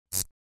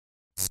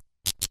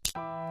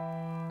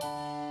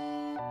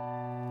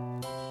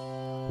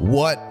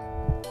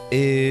What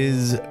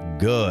is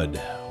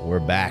good? We're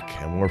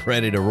back and we're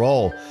ready to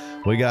roll.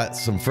 We got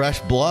some fresh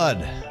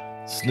blood.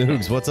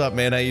 Snoogs, what's up,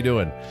 man? How you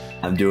doing?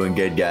 I'm doing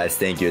good, guys.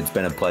 Thank you. It's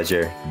been a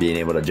pleasure being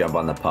able to jump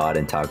on the pod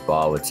and talk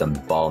ball with some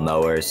ball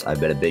knowers.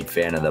 I've been a big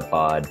fan of the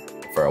pod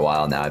for a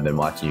while now. I've been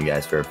watching you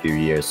guys for a few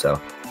years,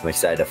 so I'm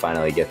excited to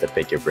finally get to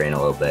pick your brain a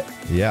little bit.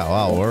 Yeah,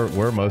 wow.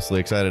 We're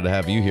mostly excited to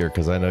have you here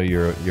because I know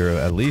you're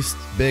at least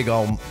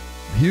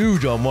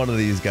huge on one of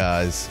these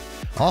guys.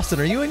 Austin,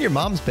 are you in your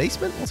mom's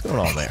basement? What's going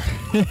on there?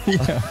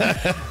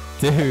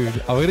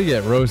 Dude, I'm going to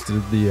get roasted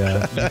in the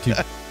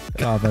YouTube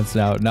comments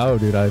now. No,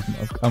 dude,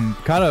 I'm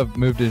kind of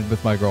moved in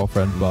with my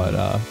girlfriend, but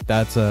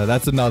that's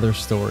another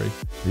story.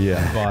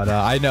 Yeah. But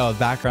I know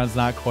background's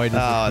not quite as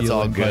appealing, it's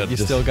all good. But you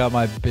still got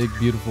my big,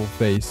 beautiful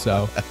face,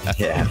 so.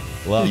 Yeah.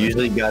 Love you it.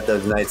 usually got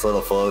those nice little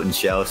floating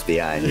shelves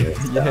behind you.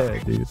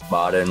 Yeah, dude.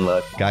 Modern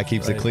look. Guy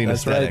keeps it clean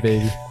That's aesthetic.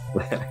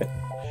 right, baby.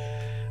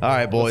 All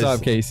right, boys.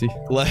 What's up, Casey?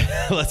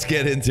 Let's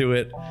get into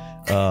it.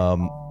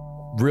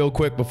 Real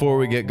quick before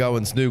we get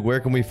going, Snoog, where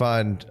can we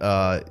find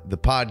the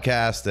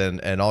podcast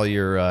and all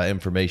your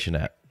information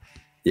at?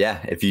 Yeah,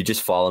 if you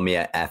just follow me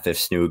at FF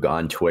Snoog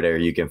on Twitter,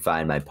 you can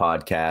find my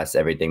podcast,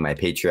 everything, my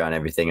Patreon,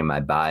 everything in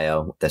my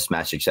bio. The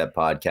Smash Accept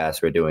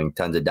podcast, we're doing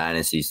tons of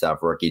Dynasty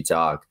stuff, rookie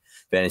talk,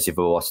 fantasy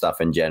football stuff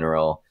in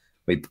general.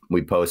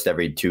 We post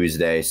every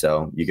Tuesday,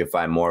 so you can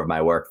find more of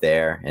my work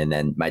there. And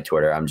then my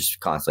Twitter, I'm just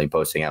constantly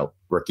posting out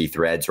rookie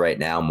threads right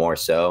now, more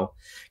so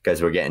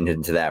because we're getting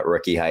into that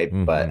rookie hype.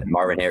 Mm-hmm. But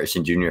Marvin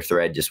Harrison Jr.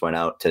 thread just went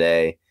out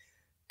today.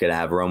 Going to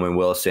have Roman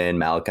Wilson,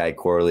 Malachi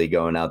Corley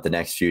going out the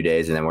next few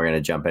days, and then we're going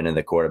to jump into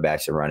the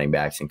quarterbacks and running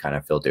backs and kind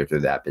of filter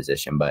through that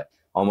position. But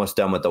almost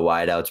done with the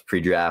wideouts,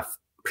 pre-draft,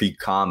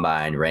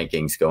 pre-combine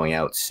rankings going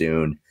out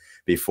soon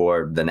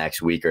before the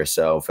next week or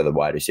so for the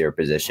wide receiver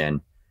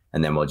position.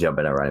 And then we'll jump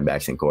into running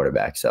backs and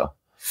quarterbacks. So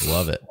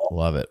love it.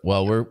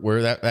 Well,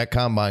 we're that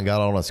combine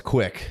got on us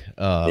quick.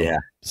 Yeah.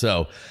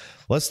 So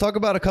let's talk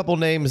about a couple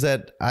names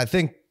that I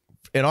think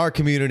in our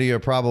community are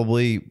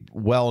probably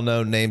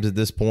well-known names at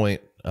this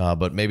point.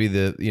 But maybe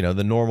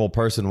the normal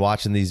person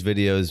watching these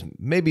videos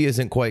maybe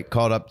isn't quite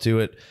caught up to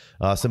it.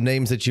 Some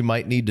names that you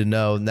might need to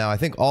know. Now, I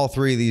think all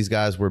three of these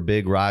guys were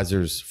big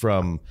risers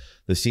from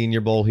the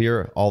Senior Bowl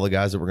here. All the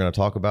guys that we're going to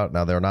talk about.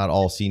 Now, they're not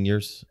all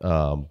seniors,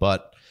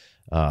 but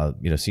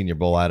Senior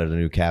Bowl added a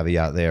new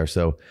caveat there.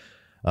 So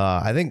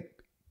I think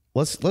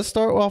let's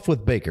start off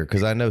with Baker,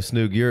 because I know,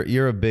 Snoog,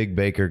 you're a big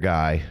Baker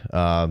guy.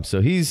 So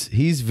he's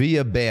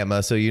via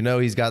Bama, so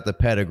he's got the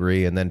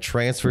pedigree, and then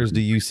transfers to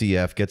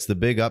UCF, gets the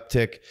big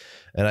uptick,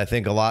 and I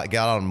think got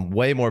on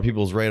way more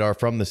people's radar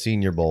from the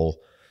Senior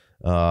Bowl.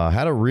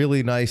 Had a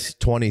really nice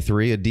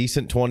 23, a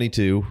decent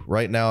 22.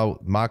 Right now,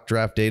 mock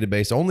draft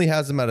database only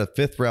has him at a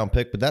 5th round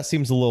pick, but that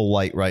seems a little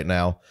light right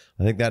now.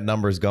 I think that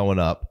number is going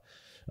up.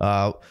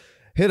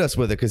 Hit us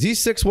with it, because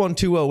he's 6'1",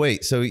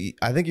 208. So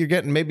I think you're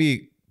getting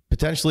maybe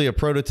potentially a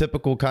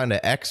prototypical kind of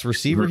X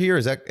receiver here.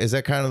 Is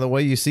that kind of the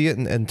way you see it?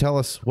 And tell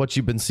us what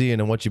you've been seeing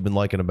and what you've been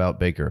liking about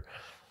Baker.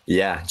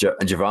 Yeah,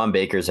 Javon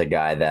Baker's a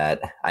guy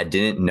that I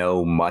didn't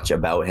know much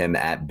about him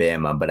at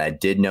Bama, but I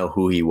did know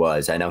who he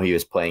was. I know he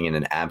was playing in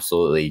an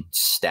absolutely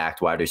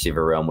stacked wide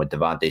receiver room with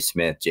Devontae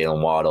Smith,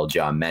 Jalen Waddle,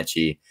 John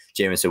Mechie,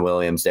 Jameson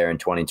Williams there in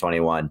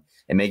 2021.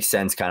 It makes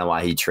sense kind of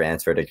why he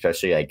transferred,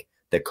 especially like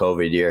the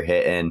COVID year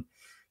hit in.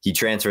 He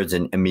transfers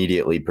and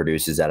immediately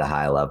produces at a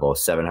high level,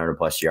 700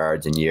 plus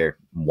yards in year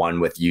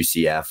one with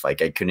UCF.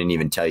 Like, I couldn't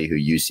even tell you who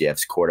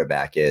UCF's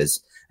quarterback is.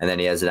 And then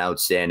he has an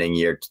outstanding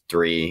year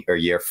 3 or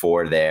year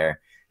 4 there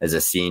as a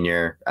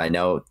senior. I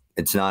know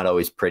it's not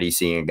always pretty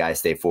seeing a guy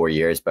stay 4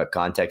 years, but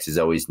context is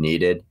always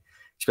needed,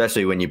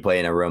 especially when you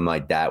play in a room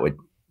like that with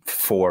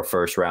 4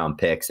 first-round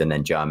picks and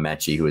then John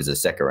Mechie, who is a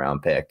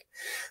second-round pick.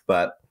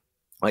 But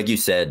like you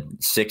said,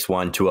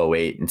 6'1",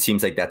 208. It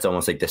seems like that's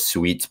almost like the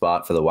sweet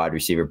spot for the wide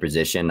receiver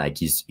position. Like,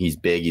 he's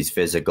big, he's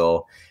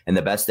physical. And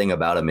the best thing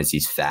about him is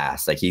he's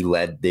fast. Like, he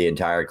led the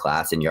entire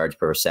class in yards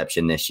per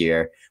reception this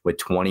year with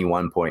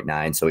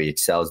 21.9. So he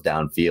excels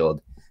downfield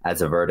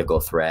as a vertical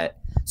threat.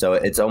 So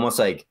it's almost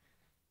like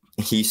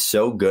he's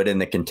so good in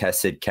the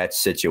contested catch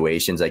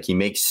situations. Like, he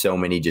makes so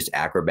many just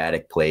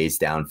acrobatic plays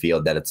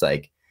downfield that it's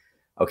like,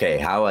 okay,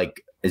 how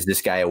is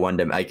this guy a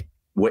like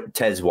what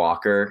Tez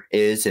Walker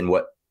is and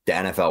what the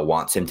NFL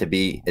wants him to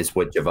be is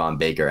what Javon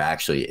Baker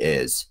actually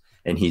is.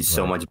 And he's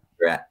so much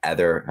better at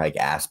other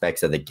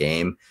aspects of the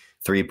game.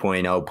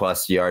 3.0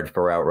 plus yards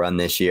per route run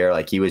this year.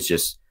 Like, he was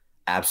just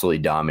absolutely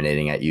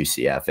dominating at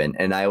UCF.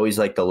 And I always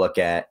like to look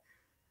at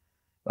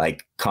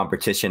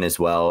competition as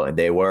well.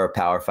 They were a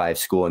Power 5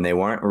 school, and they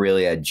weren't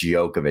really a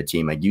joke of a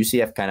team. Like,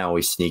 UCF kind of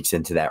always sneaks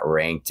into that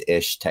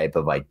ranked-ish type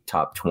of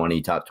top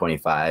 20, top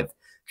 25,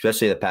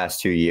 especially the past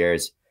 2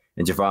 years.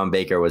 And Javon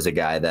Baker was a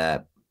guy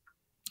that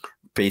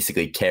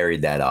basically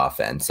carried that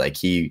offense. Like,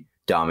 he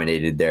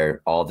dominated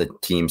all the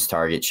team's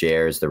target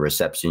shares, the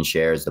reception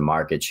shares, the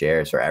market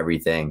shares for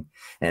everything.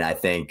 And I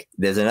think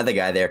there's another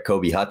guy there,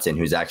 Kobe Hudson,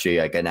 who's actually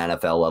like an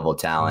NFL level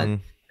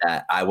talent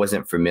that I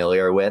wasn't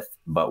familiar with,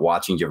 but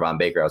watching Javon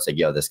Baker, I was like,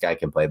 yo, this guy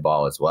can play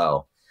ball as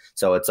well.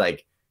 So it's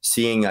like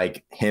seeing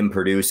like him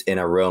produce in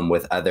a room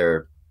with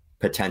other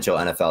potential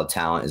NFL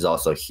talent is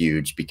also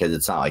huge, because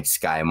it's not like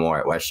Sky Moore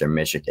at Western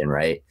Michigan,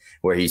 right?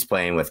 Where he's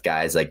playing with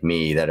guys like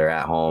me that are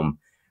at home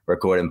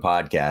recording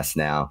podcasts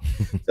now.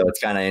 So it's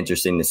kind of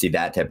interesting to see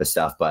that type of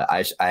stuff. But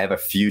I have a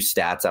few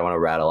stats I want to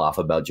rattle off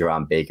about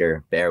Javon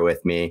Baker. Bear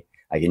with me.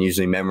 I can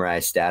usually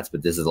memorize stats,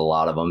 but this is a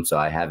lot of them, so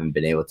I haven't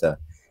been able to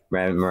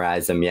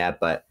memorize them yet.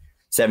 But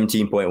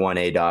 17.1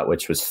 ADOT,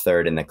 which was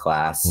third in the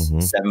class,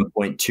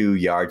 7.2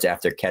 yards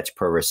after catch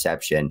per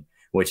reception,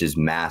 which is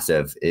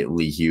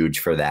massively huge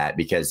for that,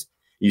 because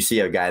you see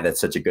a guy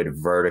that's such a good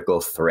vertical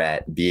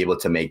threat be able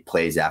to make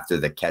plays after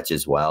the catch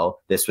as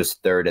well. This was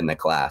third in the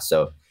class.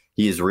 So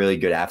he is really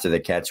good after the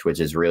catch, which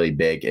is really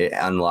big. It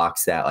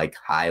unlocks that like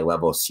high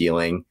level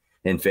ceiling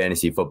in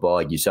fantasy football.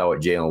 Like you saw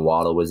what Jalen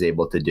Waddle was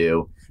able to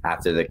do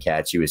after the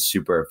catch. He was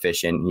super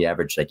efficient. He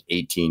averaged like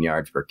 18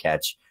 yards per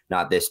catch,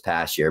 not this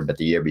past year, but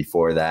the year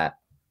before that.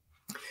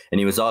 And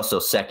he was also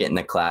second in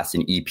the class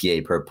in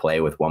EPA per play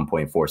with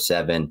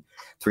 1.47,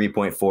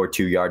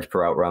 3.42 yards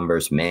per out run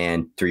versus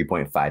man,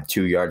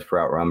 3.52 yards per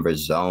out run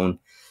versus zone.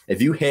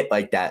 If you hit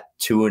like that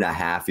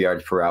 2.5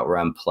 yards per out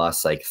run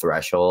plus like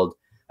threshold,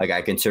 like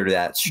I consider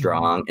that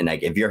strong. And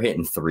like if you're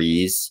hitting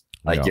threes,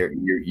 like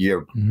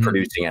you're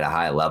producing at a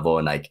high level.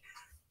 And like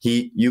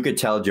you could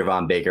tell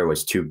Javon Baker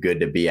was too good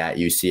to be at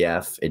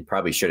UCF. It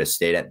probably should have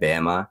stayed at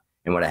Bama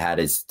and would have had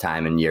his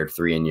time in year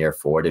 3 and year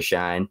 4 to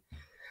shine.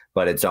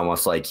 But it's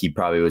almost like he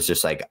probably was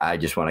just like, I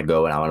just want to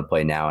go and I want to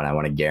play now, and I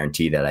want to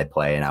guarantee that I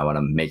play, and I want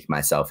to make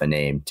myself a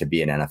name to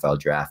be an NFL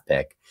draft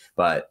pick.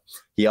 But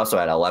he also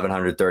had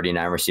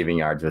 1,139 receiving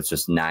yards, which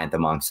was 9th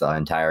amongst the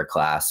entire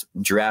class.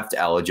 Draft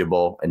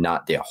eligible, and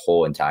not the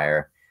whole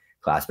entire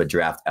class, but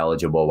draft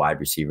eligible wide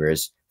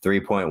receivers.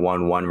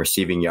 3.11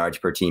 receiving yards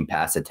per team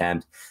pass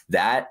attempt.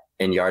 That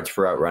and yards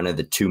per out run are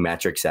the two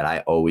metrics that I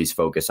always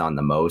focus on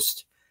the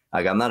most.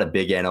 Like I'm not a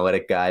big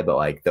analytic guy, but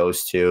like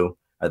those two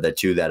are the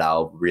two that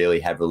I'll really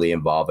heavily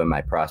involve in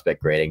my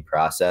prospect grading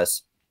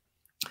process.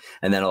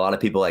 And then a lot of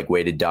people like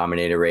weighted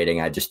dominator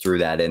rating. I just threw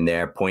that in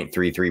there,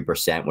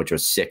 0.33%, which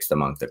was 6th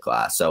among the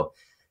class. So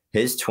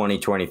his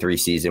 2023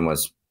 season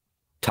was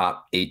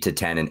top 8 to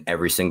 10 in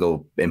every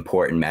single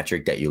important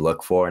metric that you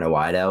look for in a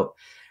wideout.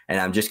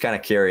 And I'm just kind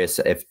of curious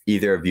if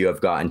either of you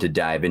have gotten to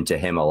dive into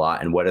him a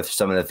lot, and what are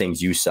some of the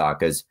things you saw?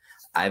 Because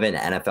I have an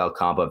NFL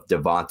comp of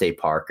Devontae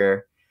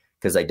Parker.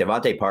 Because like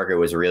Devontae Parker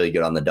was really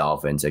good on the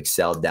Dolphins,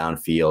 excelled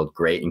downfield,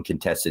 great in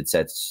contested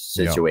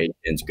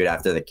situations, good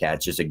after the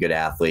catch, just a good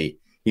athlete.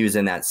 He was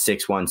in that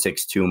 6'1",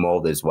 6'2"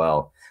 mold as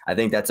well. I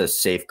think that's a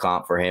safe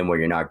comp for him, where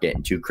you're not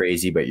getting too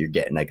crazy, but you're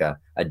getting like a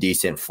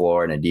decent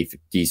floor and a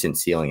decent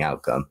ceiling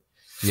outcome.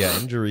 Yeah,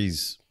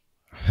 injuries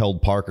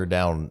held Parker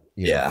down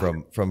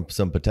know, from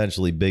some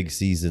potentially big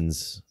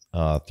seasons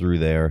through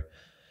there.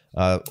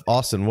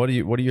 Austin, what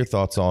are your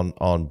thoughts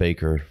on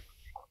Baker?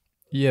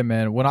 Yeah,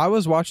 man. When I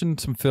was watching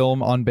some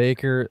film on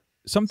Baker,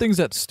 some things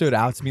that stood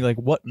out to me, like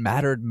what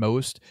mattered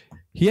most,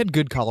 he had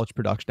good college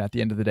production at the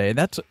end of the day. And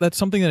that's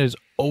something that is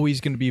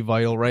always going to be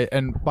vital, right?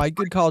 And by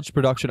good college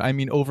production, I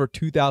mean over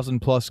 2,000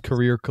 plus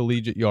career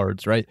collegiate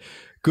yards, right?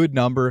 Good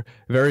number,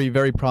 very,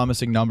 very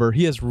promising number.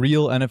 He has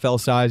real NFL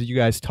size. You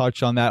guys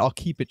touched on that. I'll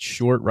keep it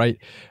short, right?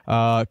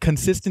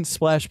 Consistent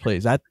splash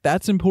plays.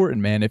 That's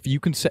important, man. If you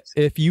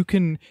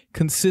can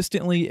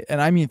consistently,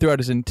 and I mean throughout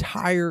his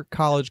entire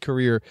college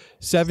career,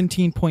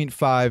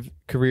 17.5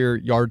 career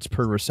yards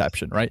per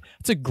reception, right?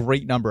 It's a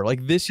great number.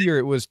 Like this year,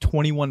 it was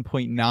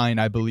 21.9,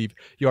 I believe,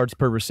 yards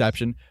per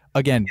reception.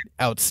 Again,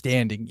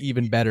 outstanding,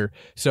 even better.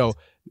 So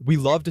we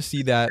love to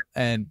see that.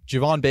 And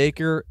Javon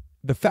Baker,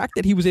 the fact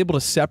that he was able to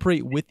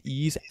separate with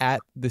ease at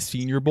the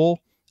Senior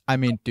Bowl, I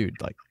mean,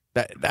 dude, like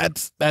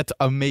that's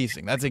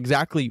amazing. That's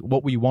exactly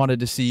what we wanted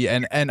to see.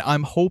 And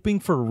I'm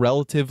hoping for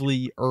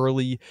relatively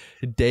early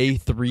day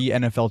 3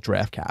 NFL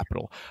draft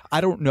capital.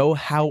 I don't know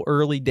how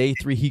early day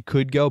 3 he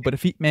could go, but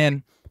if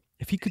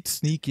he could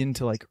sneak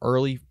into like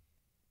early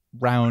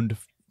round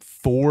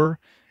 4,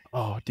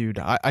 oh, dude,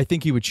 I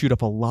think he would shoot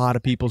up a lot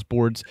of people's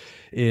boards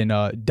in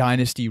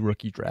Dynasty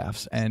rookie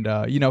drafts. And,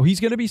 he's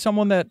going to be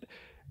someone that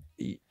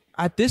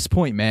at this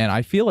point, man,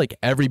 I feel like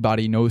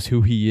everybody knows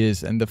who he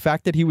is. And the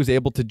fact that he was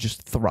able to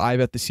just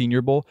thrive at the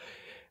Senior Bowl,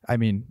 I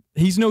mean,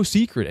 he's no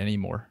secret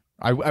anymore.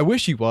 I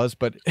wish he was,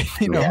 but,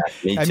 Yeah,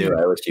 me too.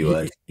 I wish he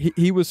was.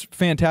 He was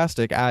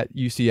fantastic at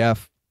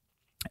UCF.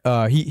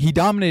 He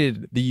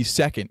dominated the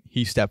second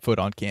he stepped foot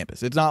on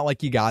campus. It's not like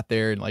he got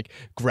there and like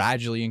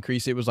gradually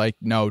increased. It was like,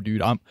 no,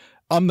 dude,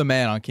 I'm the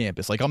man on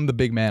campus. Like I'm the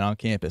big man on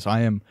campus.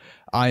 I am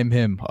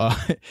him.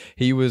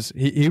 He was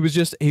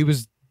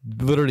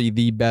literally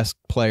the best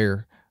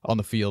player on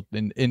the field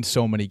in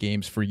so many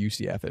games for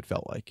UCF. It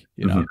felt like,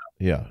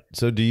 Yeah.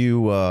 So do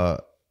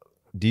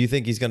you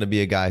think he's going to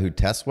be a guy who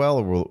tests well,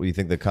 or do you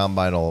think the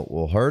combine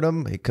will hurt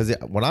him? Because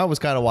when I was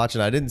kind of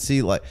watching, I didn't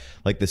see like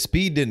the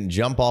speed didn't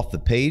jump off the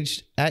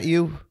page at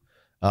you,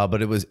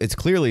 but it's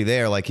clearly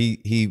there. Like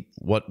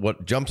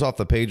what jumps off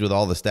the page with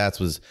all the stats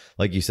was,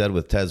 like you said,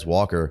 with Tez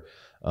Walker.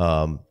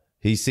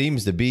 He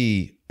seems to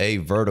be a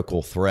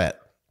vertical threat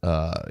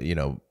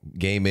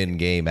game in,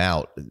 game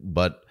out.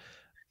 But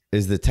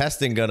is the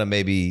testing going to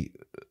maybe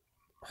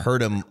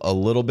hurt him a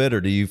little bit,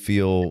 or do you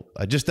feel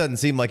it just doesn't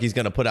seem like he's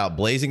going to put out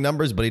blazing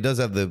numbers, but he does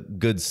have the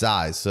good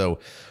size. So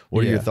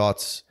what are your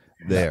thoughts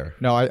there?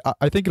 No,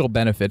 I think it'll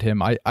benefit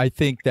him. I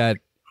think that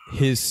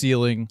his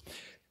ceiling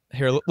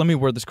here, let me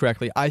word this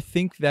correctly. I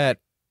think that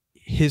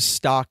his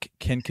stock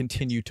can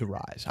continue to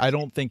rise. I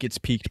don't think it's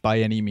peaked by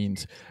any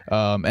means.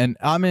 And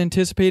I'm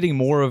anticipating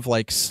more of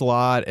like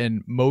slot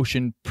and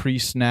motion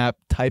pre-snap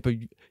type of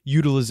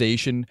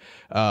utilization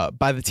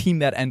by the team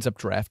that ends up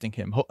drafting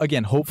him.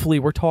 Again, hopefully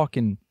we're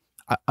talking,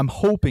 I'm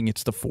hoping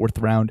it's the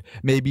 4th round,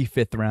 maybe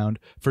 5th round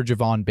for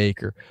Javon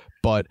Baker.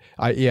 But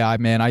I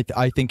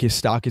think his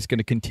stock is going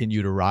to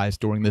continue to rise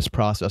during this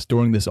process,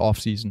 during this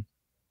offseason.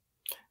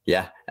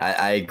 Yeah,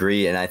 I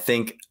agree. And I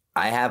think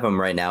I have him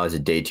right now as a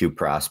day 2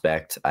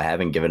 prospect. I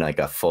haven't given like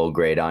a full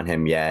grade on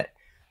him yet,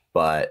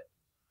 but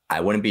I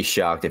wouldn't be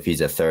shocked if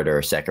he's a 3rd or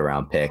a 2nd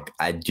round pick.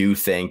 I do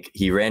think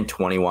he ran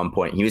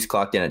he was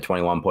clocked in at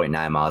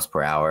 21.9 miles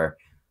per hour,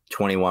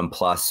 21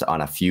 plus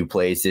on a few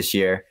plays this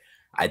year.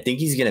 I think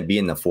he's going to be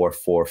in the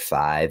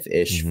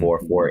 4.45-ish,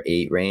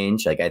 4.48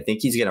 range. Like, I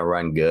think he's going to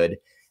run good,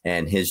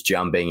 and his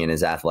jumping and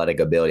his athletic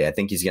ability, I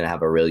think he's going to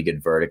have a really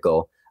good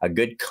vertical. A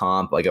good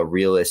comp, like a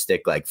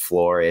realistic, like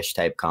floor-ish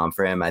type comp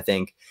for him, I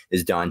think,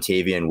 is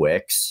Dontavian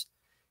Wicks.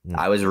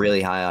 I was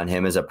really high on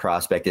him as a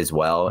prospect as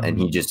well, and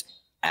he just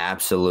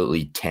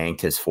absolutely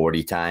tanked his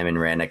 40 time and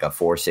ran like a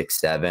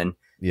 4.67.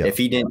 Yep. If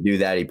he didn't do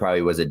that, he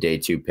probably was a day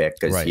 2 pick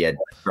because he had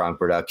strong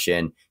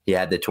production. He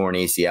had the torn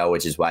ACL,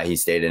 which is why he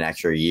stayed an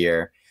extra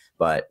year.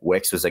 But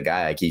Wicks was a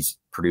guy, like, he's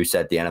produced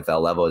at the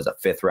NFL level as a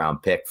 5th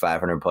round pick,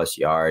 500 plus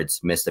yards,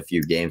 missed a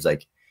few games.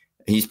 Like,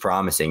 he's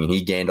promising, and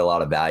he gained a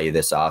lot of value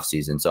this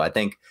offseason. So I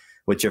think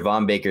with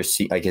Javon Baker,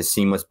 like his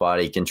seamless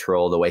body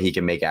control, the way he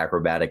can make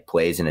acrobatic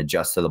plays and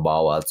adjust to the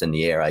ball while it's in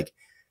the air, like,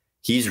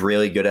 he's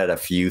really good at a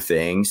few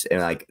things.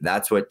 And like,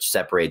 that's what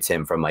separates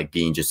him from like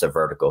being just a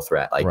vertical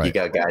threat. Like, you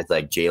got guys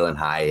like Jalen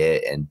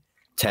Hyatt and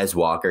Tez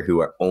Walker who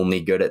are only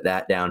good at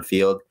that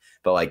downfield.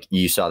 But like,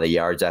 you saw the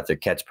yards after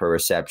catch per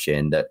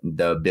reception,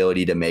 the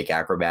ability to make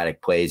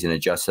acrobatic plays and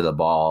adjust to the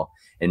ball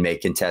and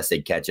make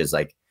contested catches.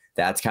 Like,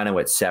 that's kind of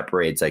what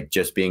separates like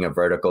just being a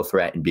vertical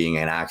threat and being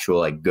an actual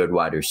like good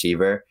wide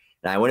receiver.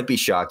 And I wouldn't be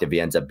shocked if he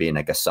ends up being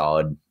like a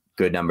solid,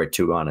 good number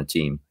 2 on a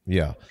team.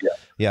 Yeah.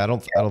 I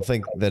don't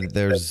think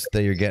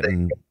that you're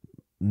getting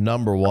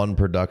number 1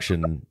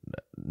 production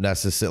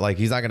necessary. Like,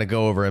 he's not going to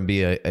go over and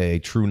be a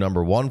true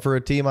number 1 for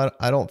a team.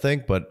 I don't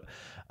think, but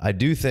I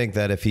do think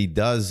that if he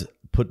does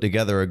put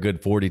together a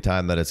good 40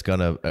 time, that it's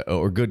gonna,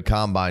 or good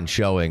combine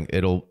showing,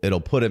 it'll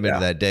put him into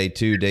that day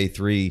 2, day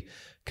 3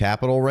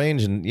 capital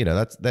range. And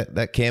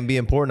that can be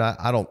important.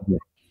 I don't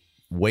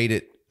weight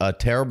it a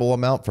terrible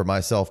amount for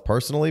myself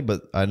personally,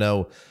 but I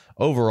know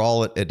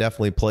overall it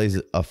definitely plays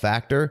a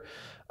factor.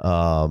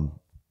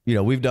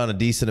 We've done a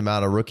decent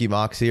amount of rookie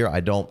mocks here. I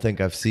don't think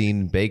I've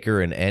seen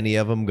Baker in any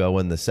of them go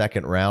in the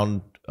 2nd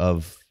round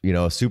of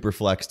a super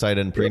flex tight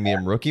end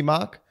premium rookie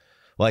mock,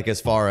 like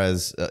as far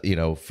as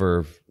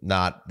for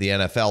not the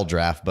NFL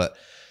draft. But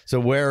so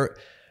where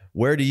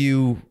do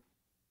you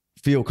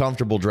feel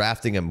comfortable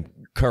drafting him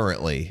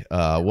currently?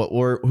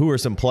 Who are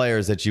some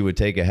players that you would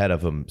take ahead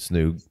of him,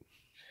 Snoog?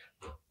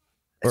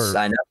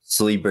 I know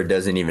Sleeper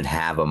doesn't even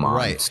have him on.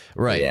 Right.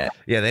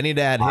 Yeah, they need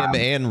to add him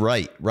and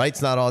Wright.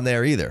 Wright's not on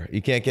there either.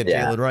 You can't get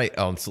Jalen Wright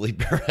on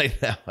Sleeper right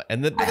now.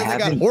 And then they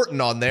got Horton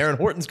on there, and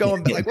Horton's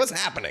going like, what's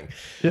happening?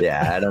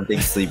 Yeah, I don't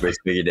think Sleeper's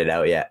figured it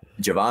out yet.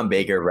 Javon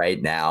Baker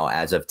right now,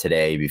 as of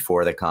today,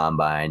 before the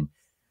combine,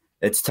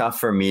 it's tough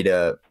for me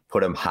to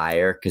put him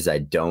higher because I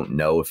don't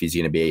know if he's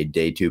going to be a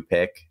day 2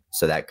 pick.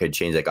 So that could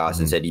change. Like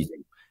Austin said, he's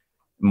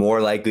more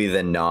likely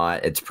than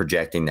not, it's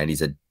projecting that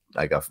he's a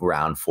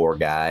round 4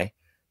 guy.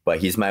 But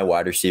he's my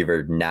wide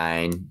receiver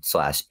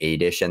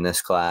 9/8-ish in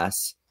this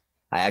class.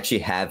 I actually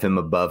have him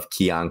above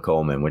Keon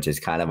Coleman, which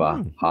is kind of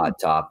a hot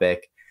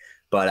topic.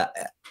 But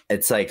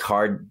it's like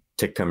hard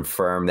to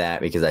confirm that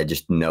because I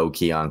just know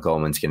Keon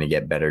Coleman's going to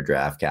get better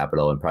draft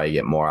capital and probably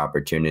get more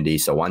opportunity.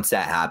 So once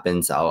that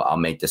happens, I'll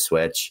make the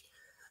switch.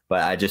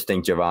 But I just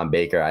think Javon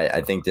Baker,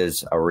 I think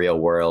there's a real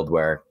world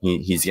where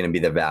he's going to be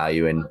the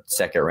value in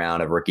 2nd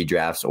round of rookie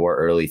drafts or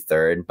early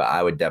 3rd. But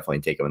I would definitely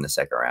take him in the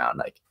 2nd round.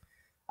 Like,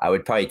 I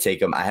would probably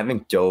take him. I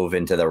haven't dove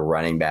into the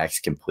running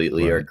backs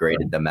completely or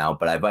graded them out,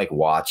 but I've like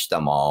watched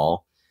them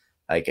all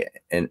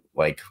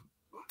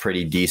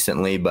pretty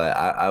decently. But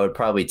I would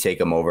probably take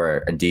him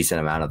over a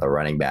decent amount of the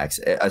running backs,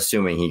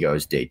 assuming he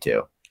goes day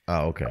 2.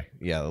 Oh, okay.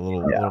 Yeah, a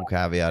little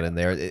caveat in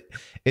there.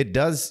 It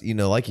does,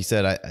 like you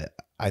said,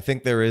 I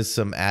think there is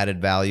some added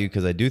value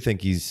because I do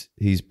think he's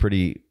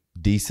pretty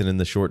decent in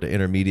the short to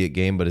intermediate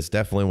game, but it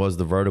definitely was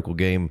the vertical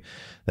game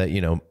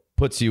that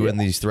puts you in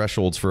these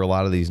thresholds for a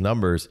lot of these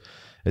numbers.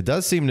 It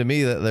does seem to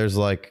me that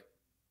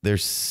there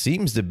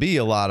seems to be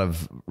a lot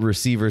of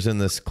receivers in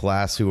this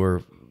class who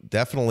are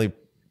definitely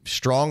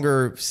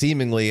stronger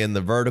seemingly in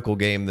the vertical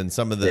game than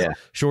some of the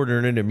shorter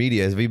and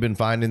intermediate. Have you been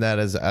finding that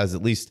as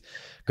at least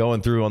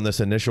going through on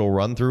this initial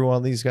run through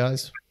on these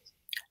guys?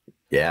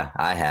 Yeah,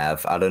 I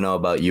have. I don't know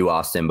about you,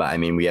 Austin, but I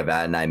mean, we have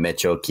Adonai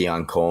Mitchell,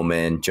 Keon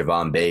Coleman,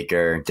 Javon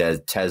Baker,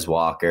 Tez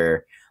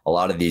Walker. A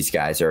lot of these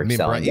guys are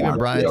excelling. Even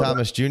Brian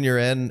Thomas Jr.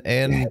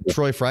 and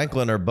Troy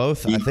Franklin are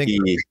both. I think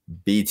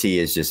BT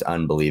is just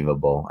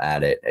unbelievable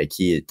at it. Like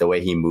the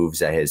way he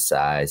moves at his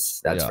size.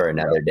 That's for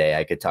another day.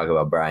 I could talk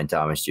about Brian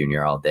Thomas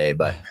Jr. all day.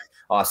 But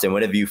Austin,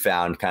 what have you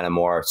found kind of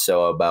more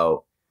so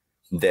about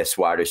this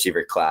wide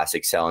receiver class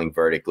excelling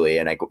vertically?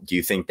 And do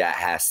you think that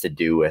has to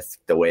do with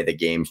the way the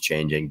game's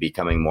changing,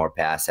 becoming more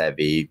pass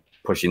heavy,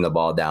 pushing the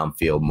ball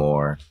downfield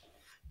more?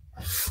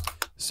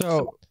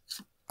 So,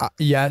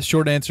 yeah,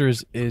 short answer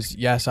is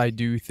yes, I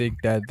do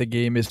think that the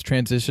game is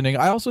transitioning.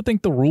 I also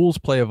think the rules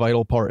play a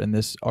vital part in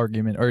this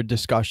argument or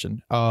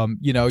discussion.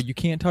 You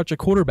can't touch a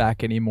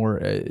quarterback anymore.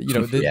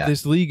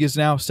 This league is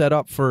now set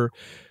up for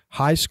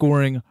high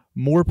scoring,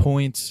 more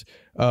points,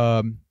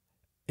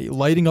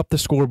 lighting up the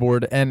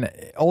scoreboard, and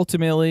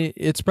ultimately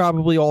it's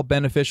probably all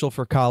beneficial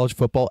for college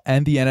football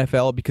and the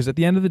NFL, because at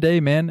the end of the day,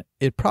 man,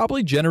 it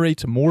probably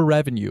generates more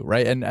revenue,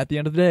 right? And at the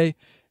end of the day,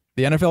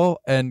 the NFL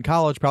and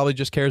college probably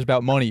just cares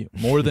about money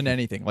more than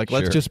anything. Like,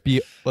 let's just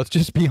be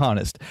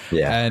honest.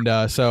 Yeah.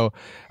 And so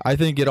I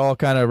think it all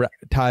kind of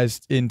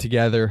ties in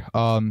together.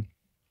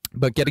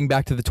 But getting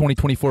back to the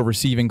 2024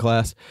 receiving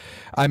class,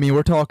 I mean,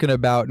 we're talking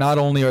about not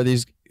only are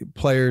these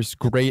players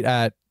great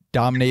at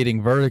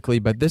dominating vertically,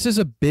 but this is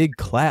a big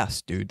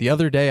class, dude. The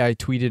other day I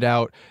tweeted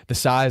out the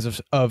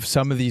size of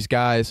some of these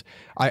guys.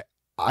 I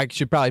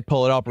should probably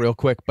pull it up real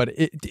quick, but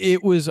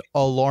it was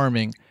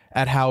alarming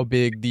at how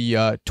big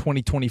the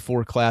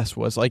 2024 class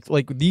was. Like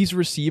these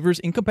receivers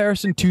in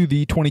comparison to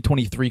the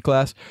 2023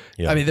 class,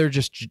 I mean,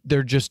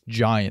 they're just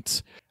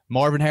giants.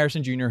 Marvin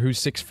Harrison Jr., who's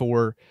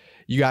 6'4".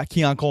 You got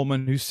Keon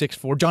Coleman, who's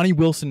 6'4". Johnny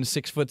Wilson is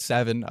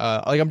 6'7".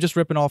 I'm just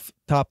ripping off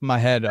the top of my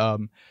head.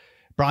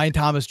 Brian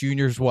Thomas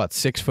Jr. is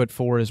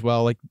 6'4" as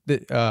well. Like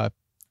the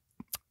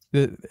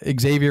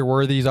Xavier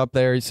Worthy's up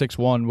there, he's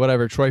 6'1",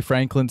 whatever. Troy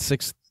Franklin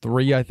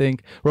 6'3", I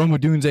think. Rome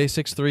Odunze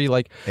 6'3".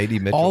 Like AD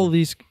Mitchell. All of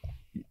these.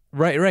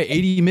 Right.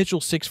 AD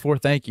Mitchell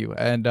 6'4", thank you.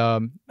 And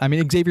I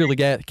mean, Xavier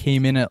Legette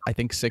came in at, I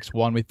think,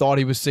 6'1". We thought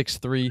he was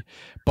 6'3",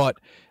 but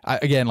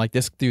again, like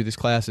this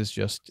class is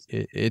just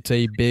it's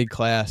a big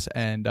class.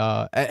 And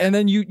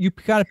then you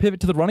kind of pivot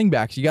to the running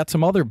backs. You got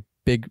some other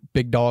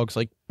big dogs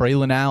like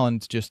Braylon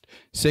Allen's just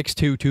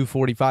 6'2",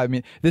 245. I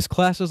mean, this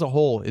class as a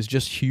whole is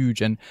just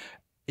huge. And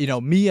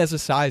me as a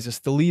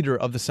sizist, the leader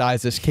of the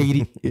sizist,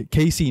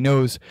 Casey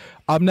knows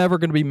I'm never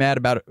going to be mad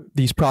about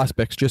these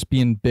prospects just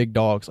being big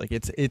dogs. Like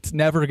it's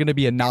never going to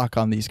be a knock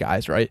on these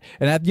guys, right?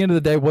 And at the end of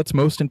the day, what's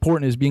most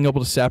important is being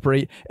able to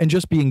separate and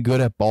just being good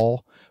at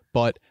ball.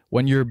 But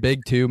when you're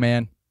big too,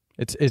 man,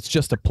 it's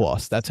just a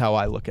plus. That's how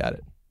I look at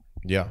it.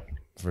 Yeah,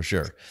 for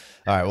sure.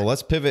 All right, well,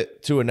 let's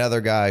pivot to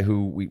another guy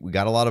who we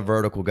got a lot of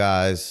vertical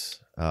guys.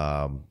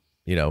 And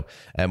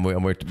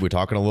we're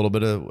talking a little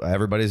bit of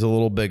everybody's a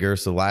little bigger.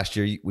 So last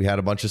year we had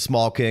a bunch of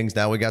small kings.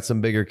 Now we got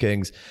some bigger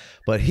kings.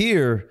 But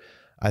here,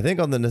 I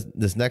think on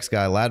this next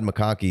guy, Ladd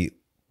McConkey,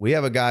 we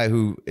have a guy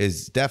who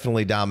is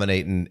definitely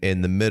dominating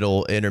in the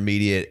middle,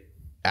 intermediate,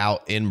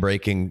 out in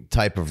breaking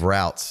type of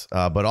routes.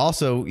 But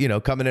also,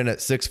 coming in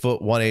at 6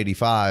 foot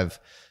 185,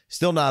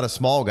 still not a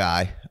small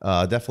guy.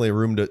 Definitely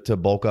room to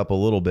bulk up a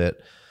little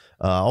bit.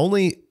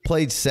 Only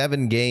played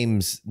 7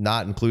 games,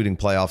 not including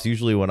playoffs.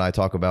 Usually when I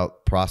talk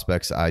about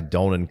prospects, I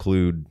don't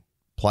include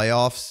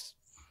playoffs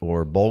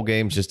or bowl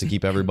games just to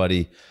keep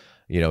everybody,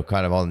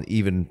 kind of on an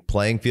even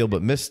playing field,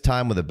 but missed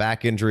time with a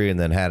back injury and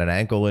then had an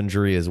ankle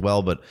injury as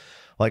well. But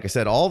like I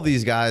said, all of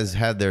these guys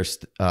had their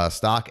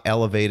stock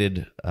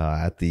elevated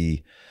at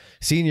the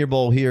Senior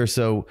Bowl here.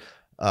 So,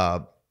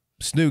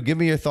 Snoo, give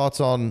me your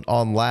thoughts on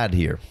Ladd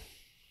here.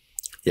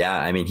 Yeah,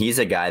 I mean, he's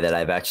a guy that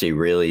I've actually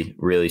really,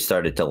 really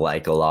started to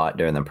like a lot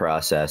during the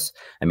process.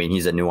 I mean,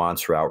 he's a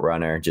nuanced route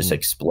runner, just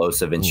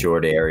explosive in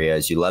short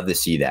areas. You love to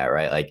see that,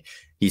 right? Like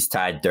he's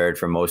tied third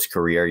for most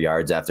career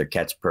yards after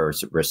catch per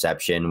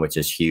reception, which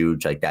is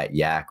huge. Like that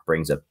yak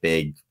brings a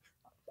big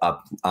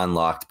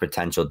unlocked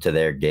potential to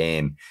their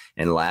game.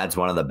 And Ladd's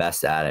one of the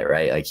best at it,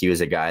 right? Like he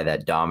was a guy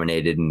that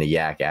dominated in the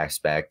yak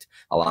aspect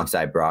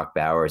alongside Brock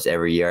Bowers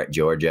every year at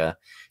Georgia.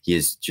 He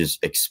is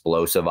just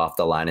explosive off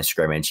the line of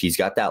scrimmage. He's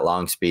got that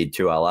long speed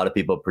too. A lot of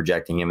people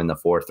projecting him in the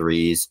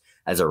 4.3s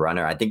as a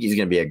runner. I think he's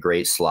going to be a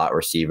great slot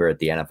receiver at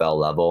the NFL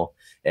level.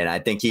 And I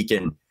think he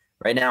can,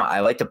 right now, I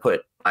like to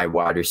put my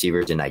wide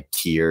receivers in like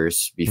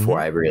tiers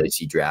before I really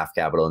see draft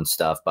capital and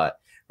stuff. But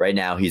right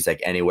now he's like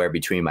anywhere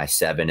between my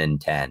 7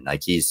 and 10.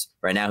 Like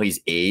right now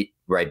he's 8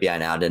 right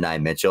behind Adonai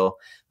Mitchell.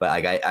 But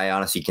like I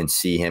honestly can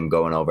see him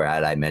going over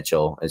Adonai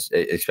Mitchell,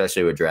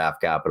 especially with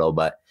draft capital.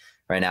 But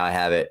right now I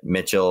have it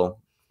Mitchell,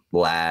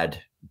 Ladd,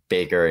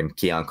 Baker, and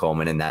Keon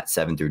Coleman in that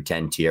 7 through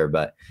 10 tier.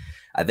 But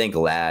I think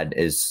Ladd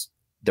is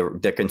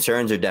the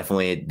concerns are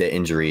definitely the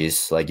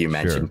injuries, like you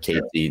mentioned,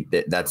 Sure. Casey.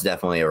 That's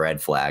definitely a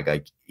red flag.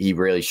 Like he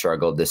really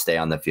struggled to stay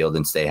on the field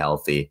and stay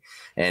healthy.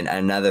 And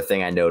another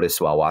thing I noticed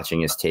while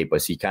watching his tape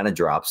was he kind of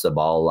drops the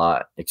ball a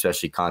lot,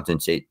 especially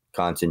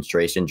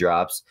concentration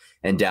drops.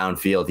 And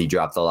downfield, he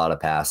dropped a lot of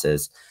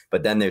passes.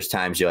 But then there's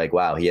times you're like,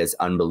 wow, he has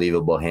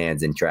unbelievable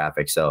hands in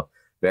traffic. So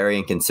very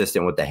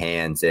inconsistent with the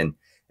hands. And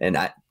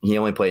he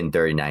only played in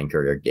 39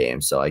 career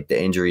games. So like the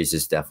injuries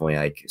is definitely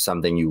like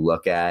something you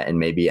look at, and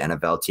maybe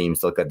NFL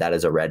teams look at that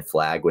as a red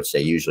flag, which they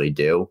usually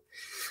do.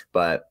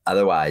 But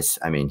otherwise,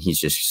 I mean,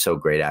 he's just so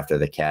great after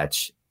the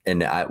catch.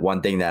 And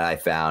one thing that I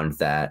found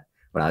that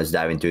when I was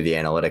diving through the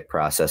analytic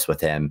process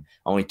with him,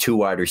 only 2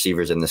 wide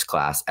receivers in this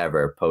class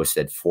ever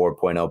posted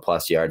 4.0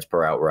 plus yards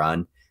per out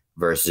run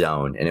versus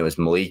zone. And it was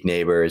Malik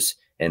Neighbors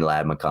and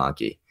Ladd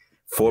McConkey.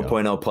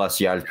 4.0 plus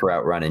yards per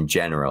out run in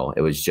general.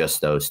 It was just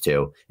those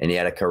 2. And he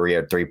had a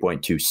career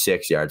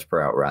 3.26 yards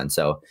per out run.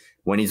 So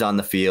when he's on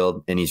the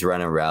field and he's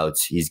running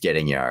routes, he's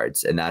getting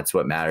yards. And that's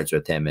what matters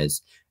with him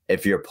is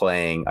if you're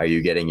playing, are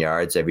you getting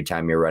yards every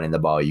time you're running the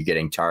ball? Are you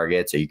getting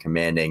targets? Are you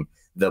commanding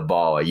the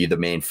ball? Are you the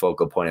main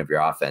focal point of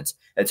your offense?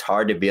 It's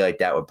hard to be like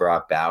that with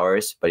Brock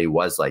Bowers, but he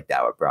was like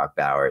that with Brock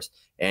Bowers.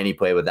 And he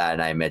played with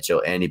Adonai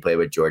Mitchell, and he played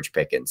with George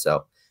Pickens.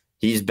 So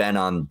he's been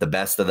on the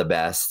best of the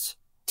best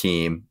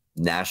team,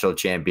 national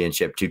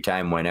championship,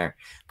 2-time winner,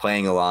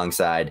 playing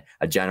alongside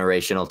a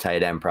generational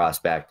tight end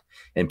prospect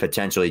and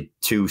potentially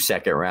 2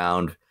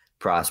 second-round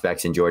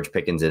prospects in George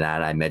Pickens and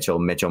Adonai Mitchell.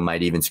 Mitchell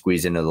might even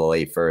squeeze into the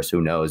late first,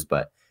 who knows?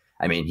 But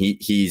I mean,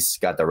 he's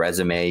got the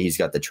resume, he's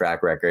got the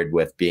track record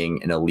with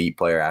being an elite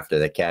player after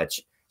the catch,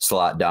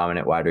 slot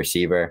dominant wide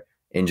receiver.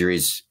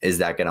 Injuries, is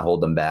that going to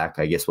hold them back?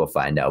 I guess we'll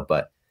find out,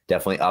 but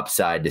definitely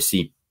upside to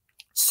see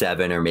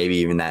 7 or maybe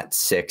even that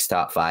 6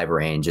 top 5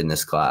 range in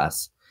this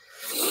class.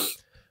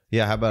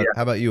 Yeah. How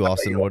about you,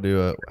 Austin?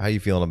 How you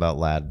feeling about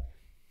Ladd?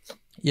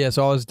 Yeah,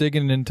 so I was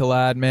digging into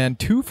Ladd, man.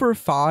 2 for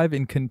 5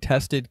 in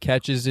contested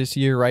catches this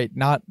year, right?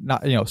 Not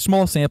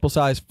small sample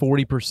size,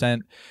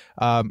 40%.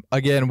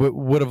 Again,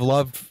 would have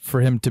loved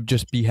for him to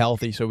just be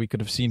healthy, so we could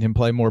have seen him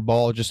play more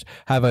ball, just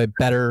have a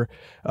better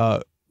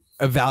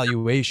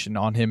evaluation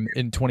on him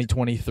in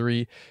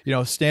 2023.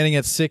 Standing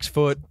at 6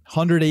 foot,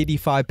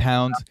 185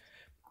 pounds.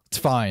 It's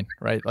fine,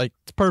 right? Like,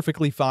 it's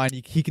perfectly fine.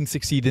 He can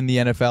succeed in the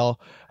NFL.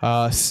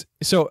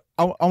 So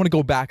I want to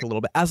go back a little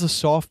bit. As a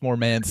sophomore,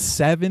 man,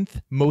 7th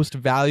most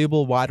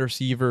valuable wide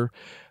receiver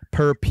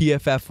per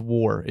PFF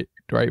WAR,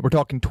 right? We're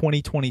talking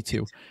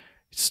 2022. It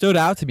stood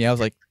out to me. I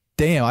was like,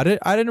 damn, I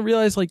didn't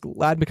realize like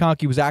Ladd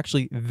McConkey was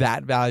actually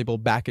that valuable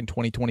back in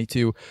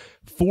 2022.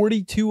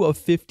 42 of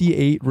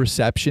 58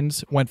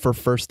 receptions went for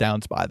first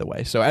downs, by the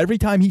way. So every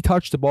time he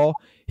touched the ball,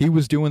 he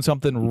was doing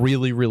something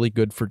really, really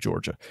good for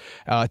Georgia.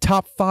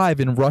 Top 5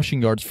 in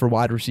rushing yards for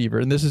wide receiver.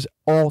 And this is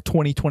all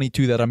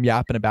 2022 that I'm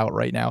yapping about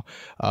right now.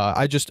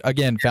 I just,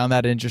 again, found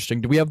that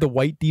interesting. Do we have the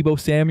white Deebo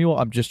Samuel?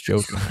 I'm just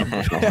joking.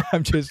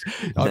 I'm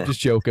just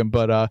joking.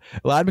 But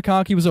Ladd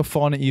McConkey was a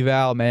fun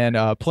eval,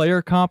 man.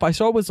 Player comp I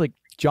saw was like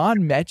John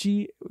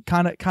Mechie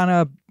kind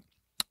of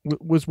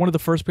was one of the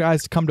first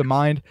guys to come to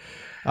mind.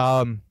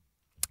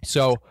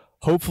 So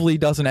hopefully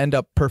doesn't end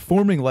up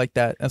performing like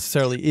that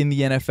necessarily in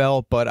the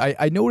NFL. But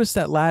I noticed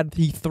that Ladd,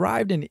 he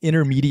thrived in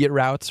intermediate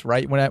routes,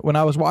 right? When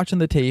I was watching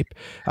the tape,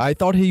 I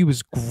thought he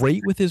was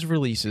great with his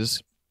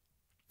releases.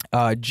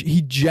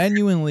 He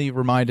genuinely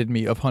reminded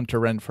me of Hunter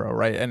Renfrow,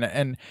 right?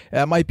 And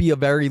that might be a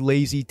very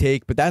lazy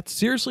take, but that's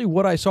seriously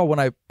what I saw when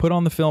I put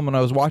on the film and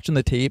I was watching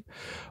the tape.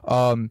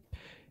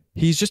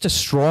 He's just a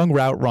strong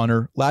route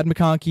runner. Ladd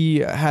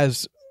McConkey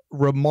has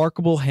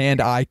remarkable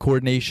hand-eye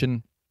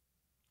coordination,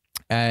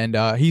 and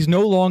he's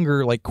no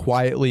longer like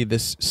quietly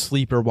this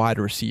sleeper wide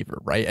receiver,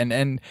 right?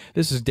 And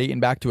this is dating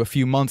back to a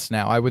few months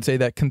now. I would say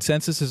that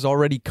consensus has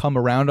already come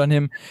around on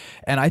him,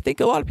 and I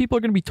think a lot of people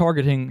are going to be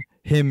targeting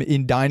him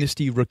in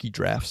dynasty rookie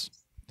drafts.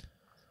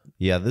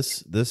 Yeah,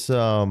 this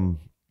might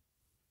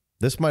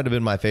have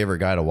been my favorite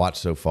guy to watch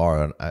so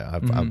far.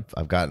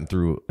 I've gotten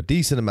through a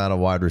decent amount of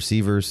wide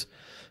receivers.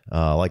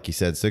 Like you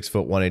said, 6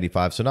 foot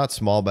 185, so not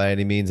small by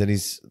any means. And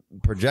he's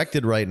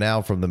projected right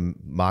now from the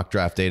mock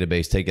draft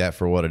database, take that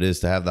for what it is,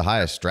 to have the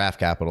highest draft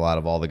capital out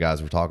of all the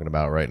guys we're talking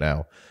about right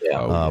now.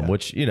 Yeah.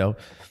 Which, it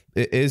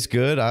is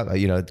good.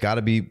 It's got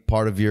to be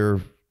part of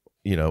your,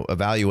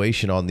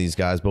 evaluation on these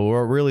guys. But what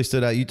really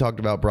stood out, you talked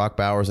about Brock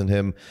Bowers and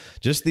him,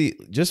 just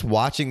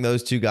watching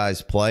those two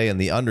guys play and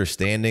the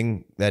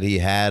understanding that he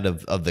had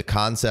of the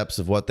concepts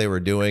of what they were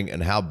doing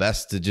and how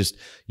best to just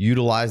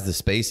utilize the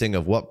spacing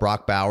of what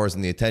Brock Bowers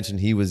and the attention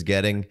he was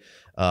getting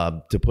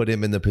to put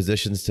him in the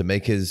positions to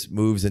make his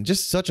moves, and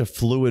just such a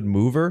fluid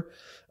mover.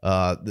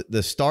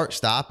 The start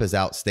stop is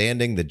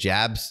outstanding. The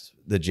jabs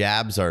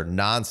are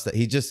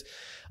nonstop.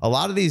 A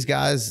lot of these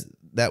guys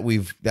that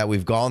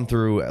we've gone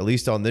through, at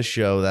least on this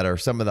show, that are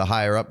some of the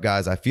higher up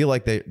guys, I feel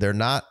like they're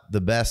not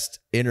the best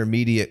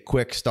intermediate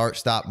quick start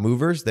stop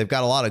movers. They've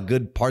got a lot of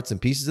good parts and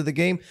pieces of the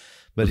game,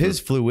 but his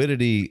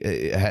fluidity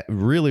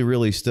really,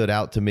 really stood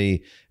out to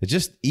me. It's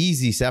just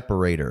easy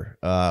separator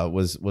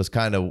was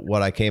kind of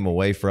what I came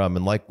away from.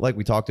 And like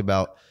we talked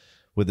about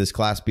with this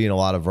class being a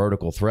lot of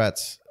vertical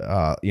threats,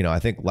 I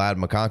think Ladd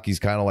McConkey's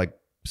kind of like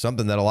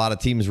something that a lot of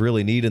teams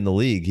really need in the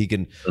league. He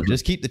can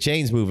just keep the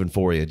chains moving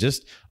for you,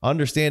 just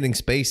understanding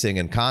spacing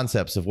and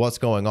concepts of what's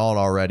going on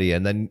already.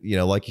 And then,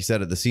 like you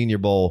said, at the Senior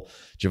Bowl,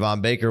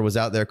 Javon Baker was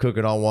out there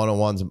cooking on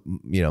one-on-ones.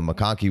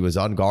 McConkey was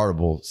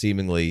unguardable,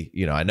 seemingly.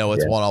 I know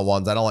it's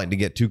one-on-ones. I don't like to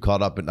get too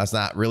caught up, and that's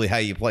not really how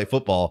you play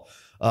football.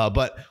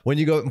 But when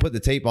you go and put the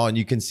tape on,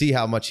 you can see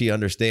how much he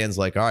understands,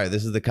 like, all right,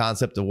 this is the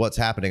concept of what's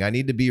happening. I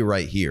need to be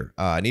right here.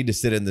 I need to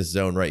sit in this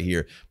zone right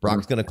here.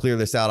 Brock's going to clear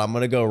this out. I'm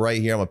going to go right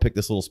here. I'm going to pick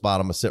this little spot.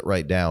 I'm going to sit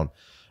right down.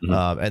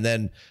 And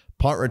then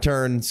punt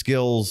return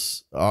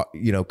skills,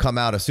 come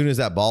out as soon as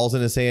that ball's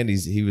in his hand.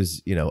 He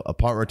was, a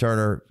punt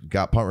returner,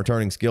 got punt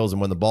returning skills.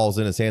 And when the ball's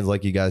in his hands,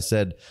 like you guys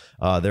said,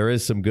 there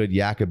is some good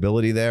yak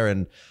ability there.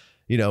 And,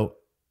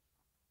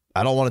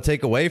 I don't want to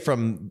take away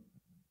from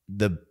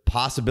the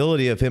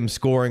possibility of him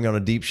scoring on a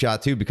deep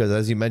shot too, because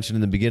as you mentioned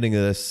in the beginning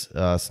of this,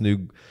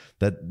 Snoog,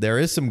 that there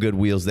is some good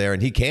wheels there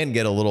and he can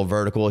get a little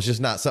vertical. It's just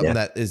not something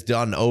that is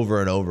done over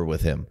and over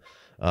with him.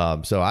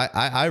 So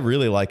I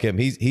really like him.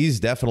 He's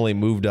definitely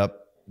moved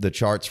up the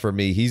charts for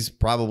me. He's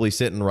probably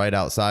sitting right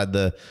outside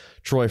the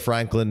Troy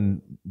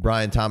Franklin,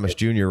 Brian Thomas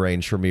Jr.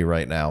 range for me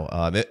right now.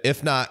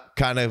 If not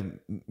kind of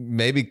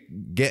maybe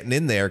getting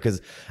in there,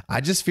 because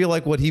I just feel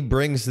like what he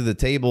brings to the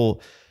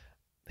table,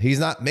 he's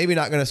maybe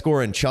not going to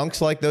score in chunks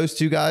like those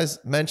two guys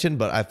mentioned,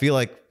 but I feel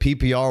like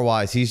PPR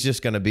wise, he's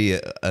just going to be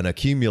an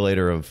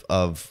accumulator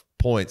of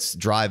points,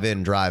 drive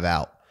in, drive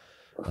out.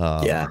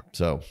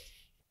 So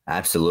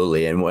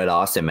absolutely. And what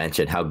Austin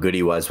mentioned, how good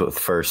he was with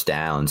first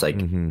downs,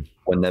 like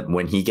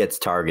when he gets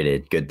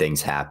targeted, good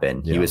things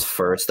happen. He was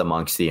first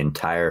amongst the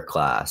entire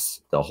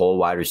class, the whole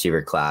wide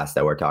receiver class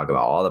that we're talking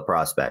about, all the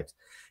prospects,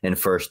 in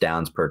first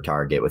downs per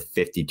target with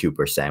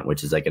 52%,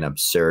 which is like an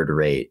absurd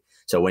rate.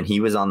 So when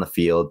he was on the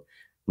field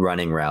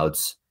running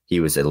routes, he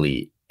was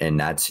elite. And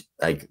that's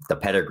like the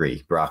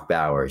pedigree: Brock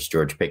Bowers,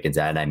 George Pickens,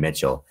 Adonai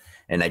Mitchell.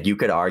 And like you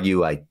could argue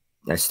like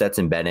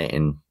Stetson Bennett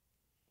and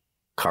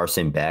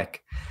Carson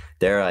Beck,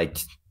 they're like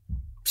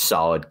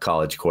solid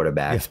college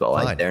quarterbacks, but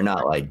like they're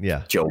not like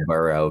Joe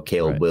Burrow,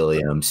 Caleb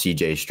Williams,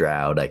 CJ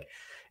Stroud. Like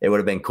it would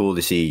have been cool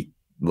to see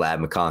Ladd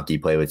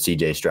McConkey play with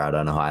CJ Stroud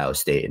on Ohio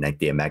State and like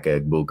the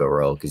Emeka Egbuka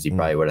role, because he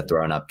probably would have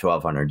thrown up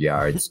 1,200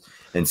 yards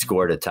and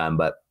scored a ton.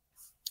 But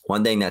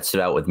one thing that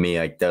stood out with me,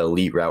 like the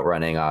elite route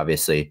running,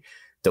 obviously,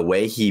 the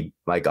way he,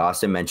 like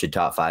Austin mentioned,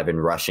 top 5 in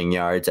rushing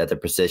yards at the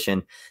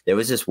precision. There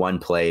was this one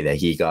play that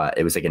he got,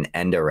 it was like an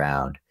end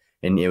around,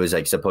 and it was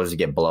like supposed to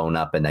get blown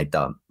up in like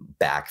the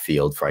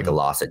backfield for like a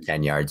loss of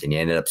 10 yards. And he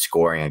ended up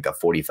scoring like a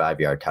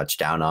 45-yard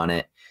touchdown on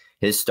it.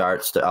 His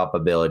start-up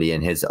ability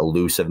and his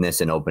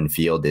elusiveness in open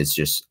field is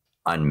just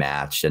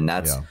unmatched. And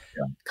that's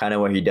kind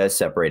of where he does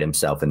separate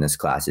himself in this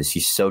class, is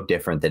he's so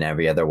different than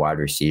every other wide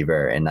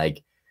receiver. And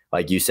like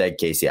you said,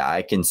 Casey,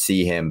 I can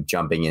see him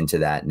jumping into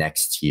that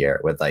next tier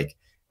with like,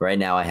 right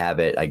now I have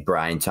it like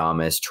Brian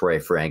Thomas, Troy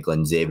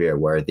Franklin, Xavier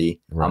Worthy.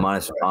 I'm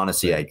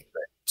honestly like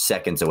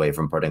seconds away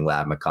from putting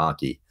Ladd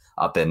McConkey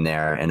up in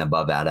there and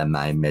above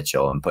Adonai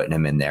Mitchell and putting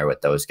him in there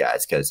with those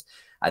guys, because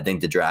I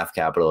think the draft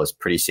capital is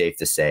pretty safe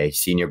to say.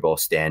 Senior Bowl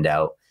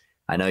standout.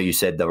 I know you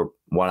said the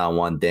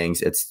one-on-one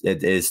things.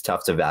 It is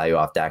tough to value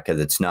off that because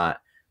it's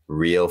not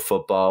real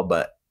football,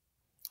 but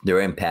they're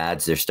in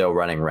pads. They're still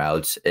running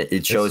routes.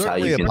 It shows how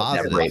you can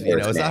separate.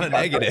 It's not a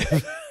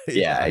negative.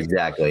 Yeah,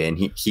 exactly. And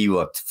he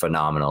looked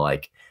phenomenal.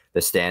 Like the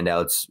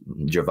standouts,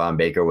 Javon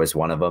Baker was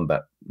one of them,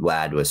 but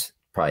Ladd was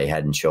probably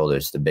head and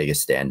shoulders the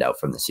biggest standout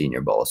from the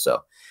Senior Bowl.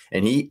 So,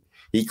 and he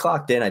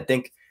clocked in, I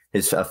think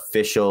his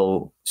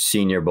official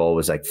Senior Bowl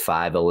was like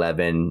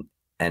 5'11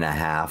 and a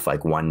half,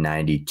 like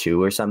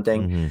 192 or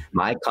something.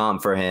 My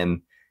comp for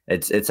him,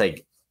 it's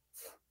like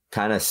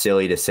kind of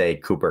silly to say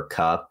Cooper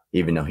Kupp,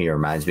 even though he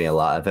reminds me a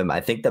lot of him.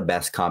 I think the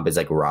best comp is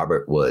like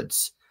Robert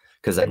Woods,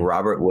 because like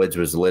Robert Woods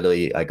was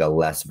literally like a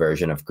less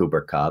version of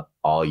Cooper Kupp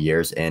all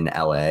years in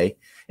LA.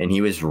 And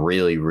he was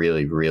really,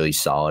 really, really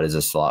solid as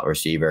a slot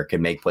receiver,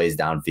 could make plays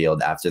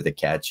downfield after the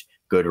catch,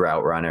 good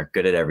route runner,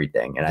 good at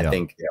everything. And I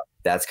think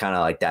that's kind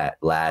of like that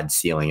Ladd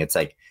ceiling. It's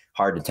like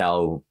hard to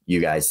tell you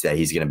guys that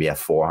he's going to be a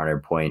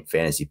 400-point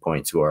fantasy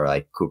point scorer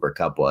like Cooper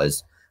Kupp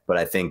was. But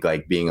I think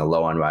like being a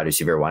low on wide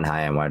receiver 1,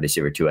 high on wide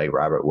receiver 2, like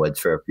Robert Woods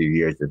for a few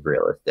years is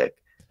realistic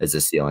as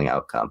a ceiling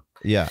outcome.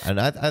 Yeah. And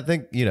I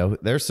think,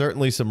 there's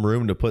certainly some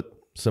room to put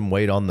some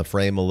weight on the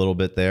frame a little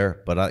bit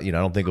there, but I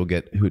don't think he'll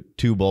get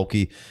too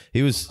bulky.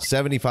 He was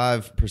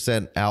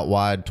 75% out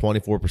wide,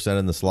 24%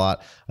 in the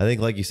slot. I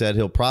think, like you said,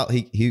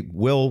 he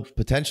will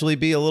potentially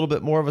be a little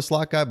bit more of a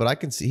slot guy, but I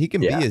can see he can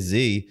be a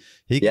Z.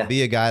 He can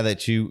be a guy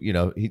that you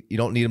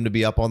don't need him to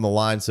be up on the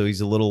line, so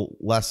he's a little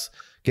less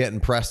getting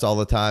pressed all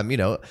the time.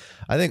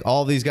 I think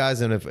all these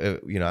guys, and if I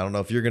don't know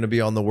if you're going to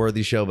be on the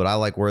Worthy show, but I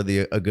like Worthy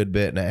a good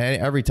bit. And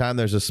every time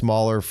there's a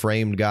smaller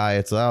framed guy,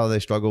 it's they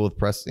struggle with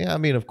press. Yeah, I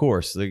mean, of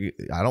course,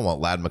 I don't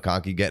want Lad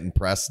McConkey getting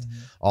pressed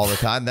all the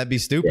time. That'd be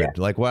stupid.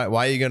 Yeah. Like, why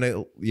are you going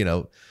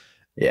to,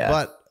 Yeah.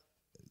 But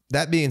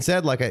that being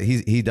said, like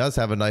he does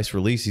have a nice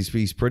release.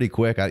 He's pretty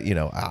quick.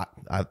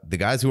 The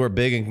guys who are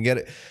big and can get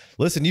it.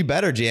 Listen, you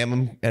better jam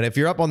him, and if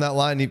you're up on that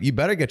line, you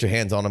better get your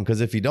hands on him,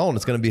 because if you don't,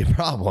 it's going to be a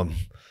problem.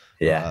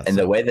 Yeah, and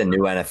the way the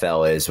new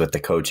NFL is with the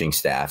coaching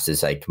staffs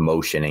is like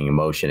motioning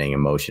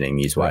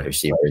these wide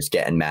receivers,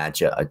 getting the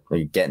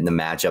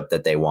matchup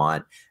that they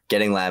want.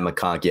 Getting Lad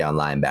McConkey on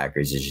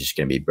linebackers is just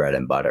going to be bread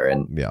and butter.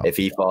 And if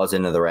he falls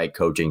into the right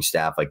coaching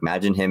staff, like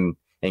imagine him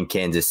in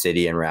Kansas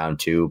City in round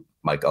 2,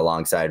 like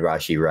alongside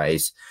Rashee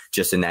Rice,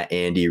 just in that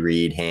Andy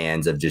Reid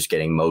hands of just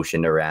getting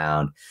motioned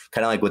around,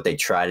 kind of like what they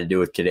try to do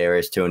with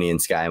Kadarius Toney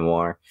and Sky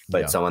Moore,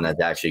 but someone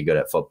that's actually good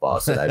at football.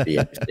 So that'd be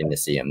interesting to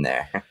see him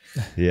there.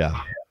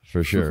 Yeah,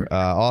 for sure.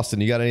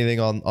 Austin, you got anything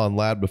on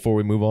Lad before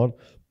we move on?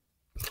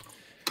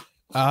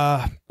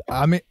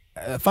 I mean,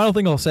 final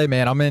thing I'll say,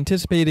 man, I'm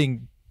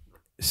anticipating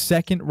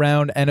second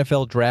round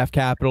NFL draft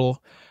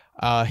capital.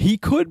 He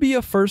could be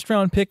a first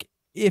round pick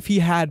if he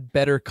had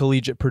better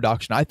collegiate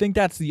production. I think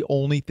that's the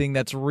only thing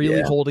that's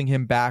really holding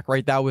him back,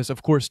 right? That was,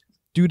 of course,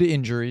 due to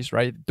injuries,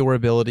 right?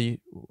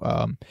 Durability.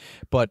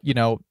 But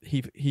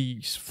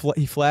he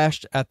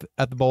flashed at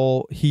the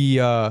bowl.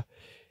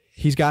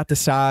 He's got the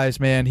size,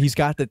 man. He's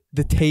got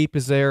the tape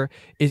is there.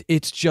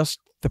 It's just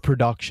the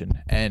production.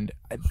 And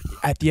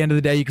at the end of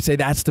the day, you could say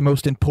that's the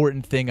most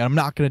important thing. I'm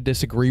not going to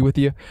disagree with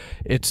you.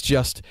 It's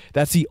just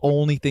that's the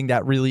only thing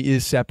that really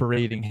is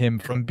separating him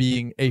from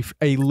being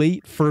a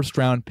late first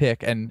round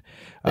pick. And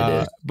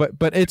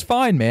but it's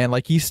fine, man.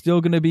 Like, he's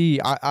still going to be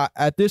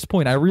at this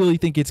point, I really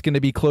think it's going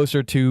to be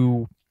closer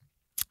to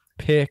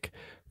pick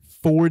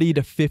 40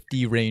 to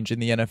 50 range in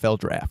the NFL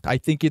draft. I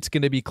think it's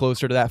going to be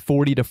closer to that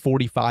 40 to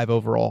 45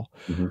 overall.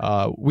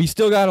 We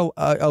still got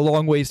a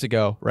long ways to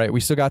go, right? We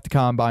still got the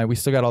combine. We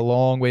still got a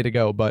long way to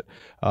go, but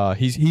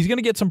he's going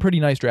to get some pretty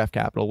nice draft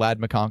capital, Lad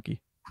McConkey.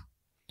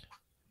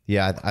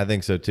 Yeah, I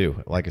think so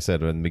too. Like I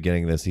said in the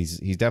beginning of this, he's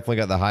definitely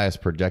got the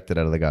highest projected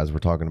out of the guys we're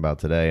talking about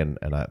today. And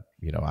I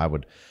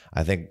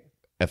think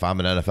if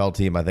I'm an NFL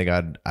team,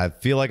 I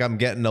feel like I'm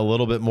getting a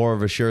little bit more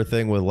of a sure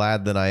thing with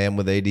Lad than I am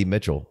with AD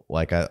Mitchell.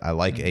 Like I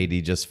like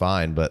AD just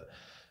fine, but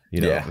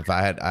if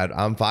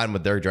I'm fine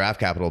with their draft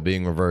capital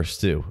being reversed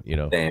too.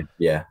 Same.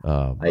 Yeah,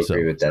 I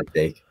agree with that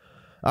take.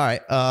 All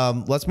right,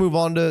 let's move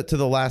on to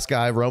the last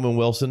guy, Roman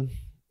Wilson,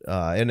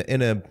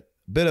 in a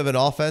bit of an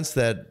offense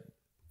that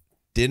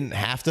didn't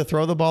have to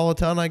throw the ball a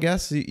ton. I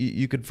guess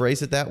you could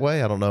phrase it that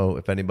way. I don't know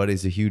if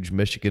anybody's a huge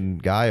Michigan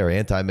guy or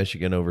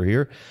anti-Michigan over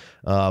here,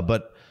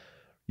 but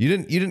you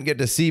didn't get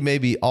to see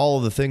maybe all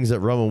of the things that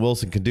Roman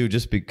Wilson can do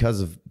just because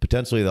of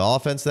potentially the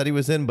offense that he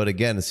was in. But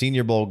again, the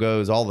Senior Bowl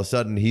goes, all of a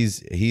sudden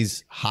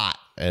he's hot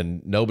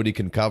and nobody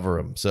can cover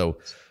him. So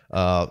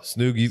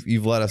Snoog,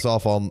 you've let us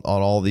off on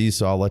all these,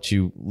 so I'll let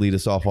you lead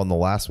us off on the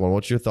last one.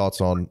 What's your thoughts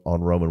on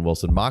Roman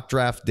Wilson? Mock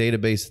draft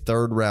database,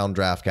 third round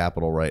draft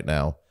capital right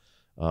now.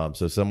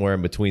 So somewhere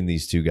in between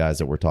these two guys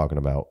that we're talking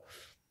about.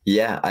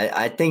 Yeah,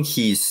 I think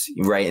he's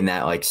right in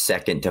that like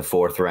second to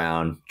fourth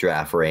round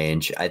draft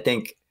range.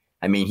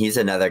 I mean, he's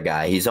another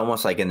guy. He's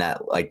almost like in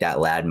that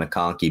Lad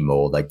McConkey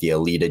mold, like the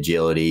elite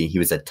agility. He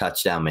was a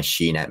touchdown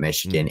machine at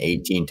Michigan,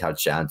 18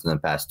 touchdowns in the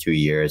past 2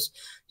 years.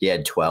 He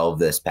had 12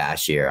 this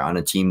past year on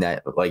a team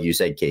that, like you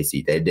said,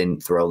 Casey, they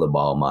didn't throw the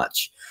ball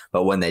much.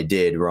 But when they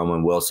did,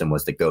 Roman Wilson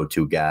was the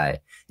go-to guy,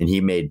 and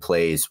he made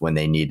plays when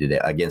they needed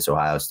it. Against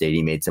Ohio State,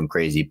 he made some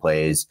crazy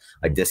plays.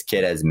 Like, this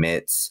kid has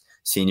mitts,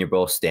 Senior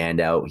Bowl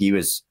standout. He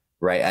was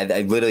right.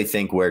 I literally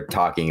think we're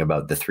talking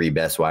about the 3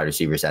 best wide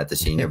receivers at the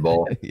Senior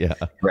Bowl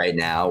right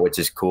now, which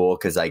is cool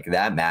because like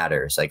that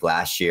matters. Like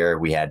last year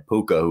we had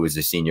Puka, who was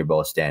a Senior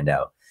Bowl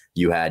standout.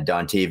 You had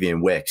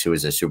Dontavian Wicks, who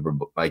was a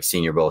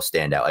Senior Bowl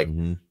standout. Like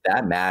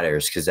that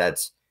matters because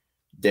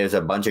there's a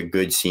bunch of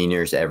good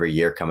seniors every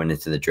year coming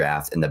into the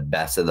draft, and the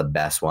best of the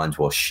best ones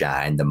will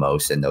shine the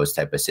most in those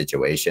type of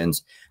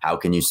situations. How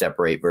can you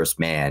separate versus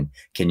man?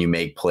 Can you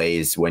make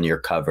plays when you're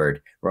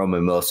covered?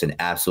 Roman Wilson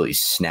absolutely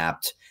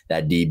snapped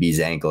that DB's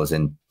ankles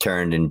and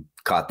turned and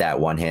caught that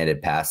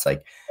one-handed pass.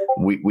 Like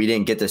we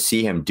didn't get to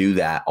see him do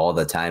that all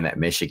the time at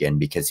Michigan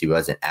because he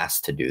wasn't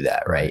asked to do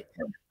that, right?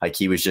 Like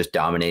he was just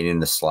dominating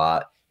the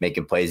slot,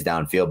 making plays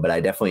downfield. But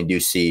I definitely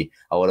do see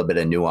a little bit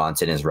of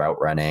nuance in his route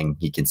running.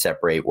 He can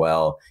separate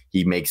well.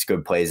 He makes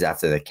good plays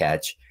after the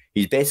catch.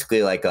 He's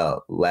basically like a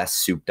less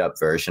souped up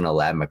version of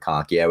Lad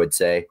McConkey, I would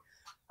say.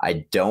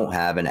 I don't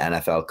have an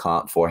NFL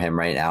comp for him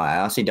right now. I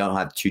honestly don't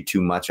have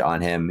too much on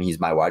him. He's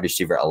my wide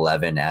receiver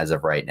 11 as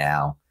of right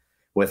now,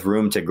 with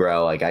room to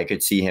grow. Like I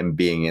could see him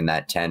being in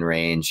that 10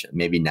 range,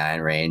 maybe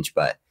 9 range.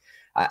 But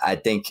I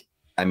think,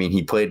 I mean,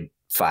 he played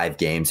 5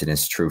 games in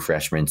his true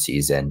freshman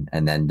season,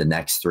 and then the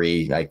next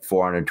 3, like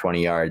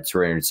 420 yards,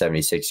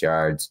 376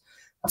 yards,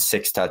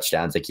 6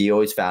 touchdowns. Like, he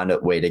always found a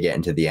way to get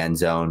into the end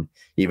zone,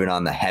 even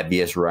on the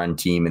heaviest run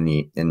team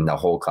in the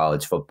whole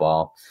college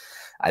football.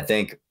 I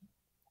think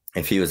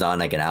if he was on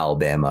like an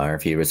Alabama or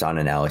if he was on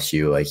an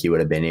LSU, like, he would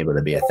have been able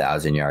to be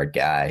 1,000-yard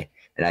guy.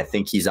 And I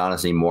think he's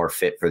honestly more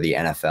fit for the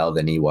NFL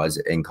than he was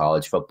in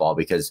college football,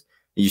 because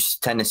you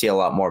tend to see a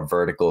lot more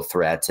vertical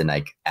threats and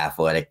like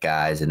athletic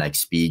guys and like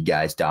speed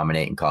guys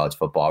dominate in college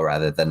football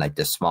rather than like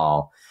the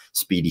small,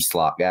 speedy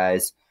slot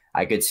guys.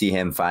 I could see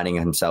him finding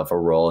himself a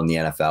role in the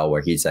NFL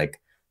where he's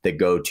like the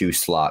go-to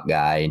slot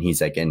guy, and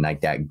he's like in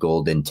like that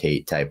Golden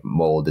Tate type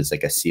mold as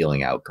like a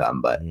ceiling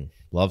outcome. But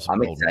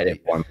I'm excited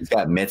for him. He's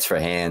got mitts for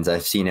hands.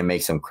 I've seen him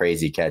make some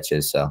crazy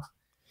catches. So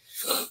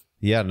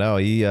yeah, no,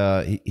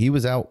 he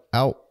was out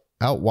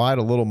wide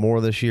a little more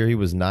this year. He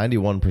was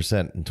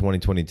 91% in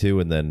 2022,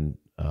 and then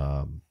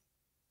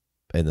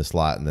in the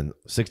slot, and then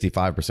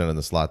 65% in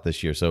the slot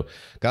this year. So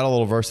got a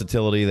little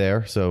versatility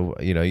there. So,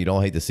 you know, you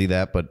don't hate to see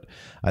that, but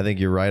I think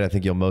you're right. I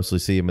think you'll mostly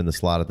see him in the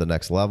slot at the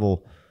next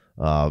level.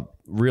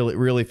 Really,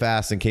 really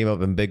fast and came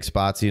up in big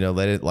spots. You know,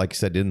 they didn't, like you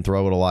said, didn't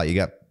throw it a lot. You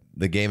got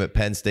the game at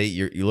Penn State.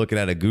 You're looking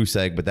at a goose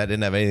egg, but that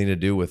didn't have anything to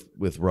do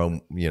with Rome.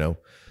 You know,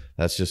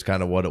 that's just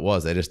kind of what it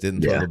was. They just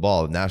didn't throw the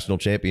ball. National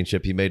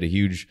championship, he made a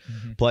huge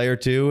play or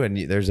two,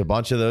 and there's a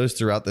bunch of those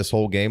throughout this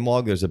whole game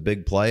log. There's a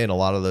big play in a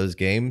lot of those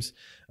games.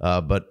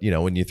 But, you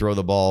know, when you throw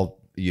the ball,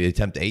 you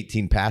attempt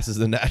 18 passes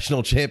in the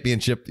national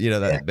championship, you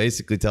know, that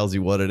basically tells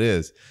you what it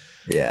is.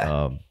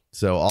 Yeah.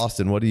 So,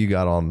 Austin, what do you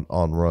got on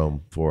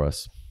Rome for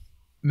us?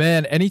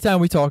 Man, anytime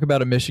we talk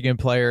about a Michigan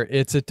player,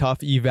 it's a tough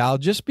eval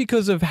just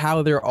because of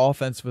how their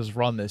offense was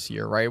run this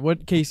year, right?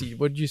 Casey,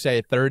 what did you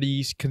say?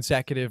 30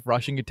 consecutive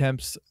rushing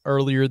attempts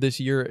earlier this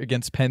year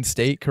against Penn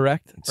State,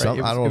 correct?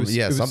 Right?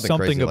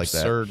 Something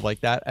absurd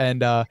like that.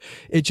 And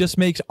it just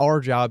makes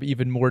our job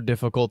even more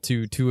difficult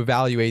to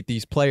evaluate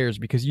these players,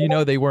 because, you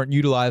know, they weren't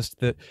utilized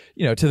to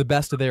the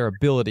best of their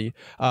ability.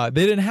 They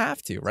didn't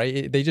have to,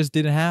 right? They just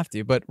didn't have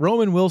to. But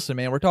Roman Wilson,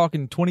 man, we're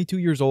talking 22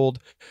 years old,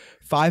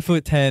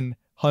 5'10",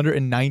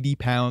 190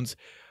 pounds,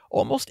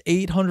 almost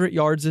 800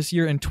 yards this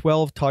year and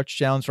 12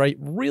 touchdowns, right?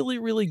 Really,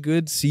 really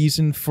good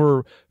season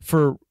for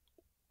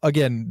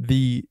again,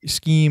 the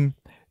scheme,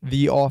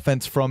 the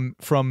offense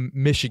from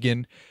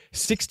Michigan.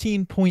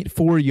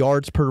 16.4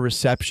 yards per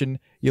reception.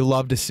 You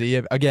love to see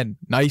it. Again,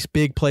 nice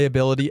big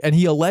playability. And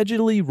he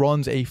allegedly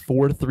runs a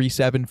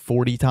 4.37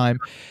 40 time.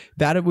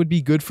 That would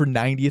be good for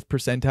 90th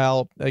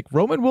percentile. Like,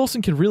 Roman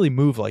Wilson can really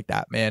move like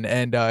that, man.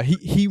 And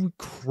he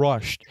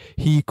crushed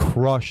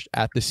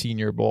at the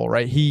Senior Bowl,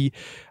 right?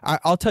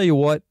 I'll tell you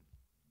what,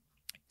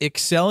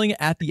 excelling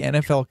at the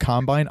NFL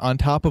Combine on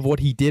top of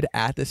what he did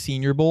at the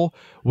Senior Bowl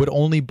would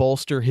only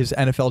bolster his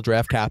NFL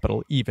draft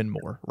capital even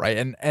more, right?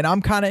 And I'm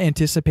kind of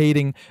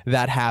anticipating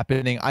that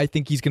happening. I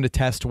think he's going to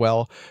test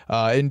well.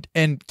 And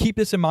keep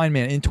this in mind,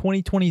 man. In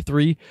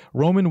 2023,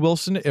 Roman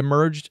Wilson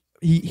emerged.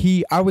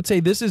 I would say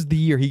this is the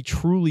year he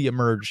truly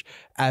emerged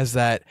as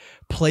that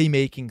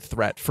playmaking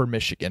threat for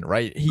Michigan,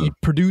 right? He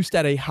produced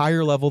at a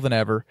higher level than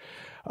ever.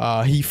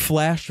 He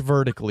flashed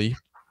vertically.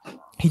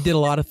 He did a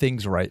lot of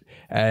things right,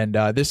 and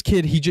this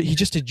kid, he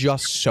just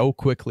adjusts so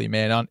quickly,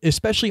 man.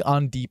 Especially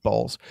on deep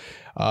balls.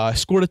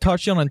 Scored a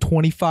touchdown on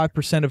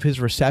 25% of his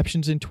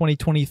receptions in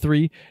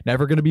 2023.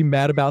 Never going to be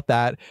mad about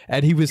that.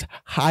 And he was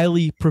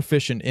highly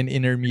proficient in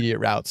intermediate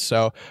routes.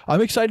 So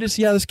I'm excited to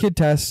see how this kid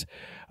tests.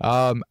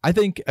 I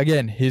think,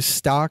 again, his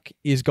stock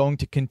is going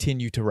to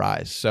continue to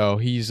rise. So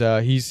he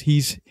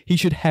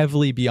should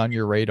heavily be on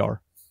your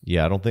radar.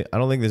 Yeah, I don't think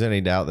there's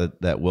any doubt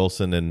that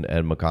Wilson and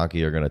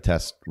McConkey are going to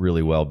test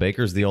really well.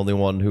 Baker's the only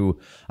one who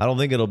I don't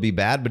think it'll be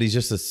bad, but he's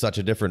just such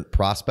a different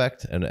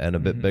prospect and a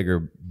bit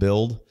bigger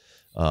build,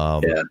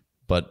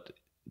 but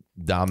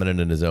dominant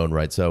in his own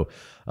right. So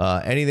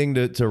anything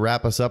to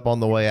wrap us up on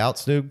the way out,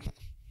 Snoog?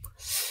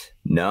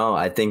 No,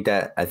 I think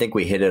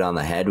we hit it on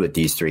the head with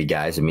these three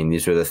guys. I mean,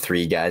 these were the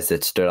three guys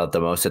that stood out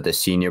the most at the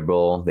Senior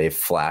Bowl. They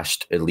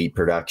flashed elite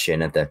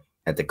production at the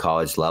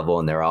college level,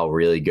 and they're all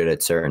really good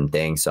at certain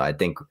things. So I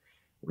think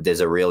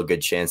there's a real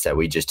good chance that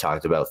we just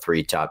talked about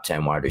 3 top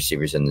 10 wide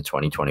receivers in the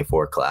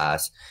 2024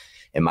 class.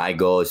 And my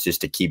goal is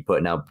just to keep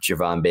putting out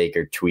Javon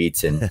Baker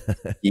tweets and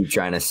keep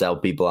trying to sell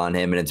people on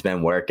him. And it's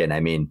been working. I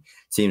mean,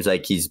 seems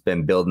like he's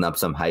been building up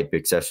some hype,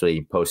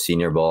 especially post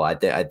Senior Bowl. I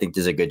think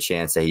there's a good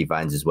chance that he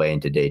finds his way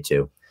into day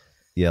 2.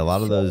 Yeah, a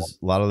lot of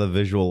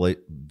the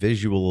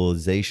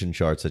visualization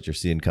charts that you're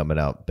seeing coming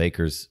out.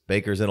 Baker's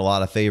in a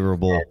lot of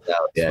favorable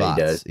spots, he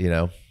does. You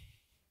know,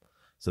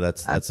 so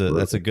that's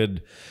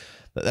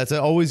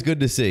always good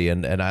to see.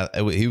 And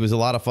he was a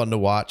lot of fun to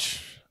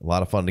watch, a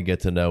lot of fun to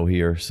get to know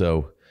here.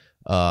 So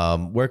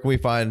where can we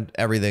find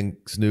everything,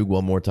 Snoog,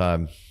 one more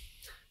time?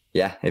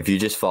 Yeah, if you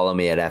just follow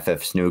me at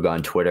FF Snoog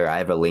on Twitter, I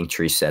have a link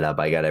tree set up.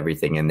 I got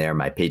everything in there.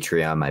 My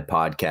Patreon, my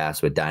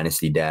podcast with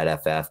Dynasty Dad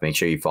FF. Make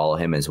sure you follow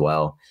him as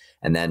well.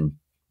 And then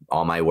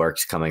all my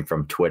work's coming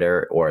from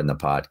Twitter or in the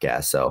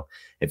podcast. So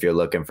if you're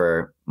looking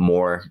for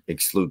more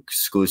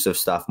exclusive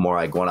stuff, more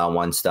like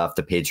one-on-one stuff,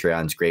 the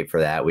Patreon's great for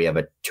that. We have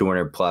a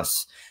 200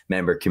 plus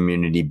member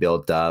community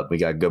built up. We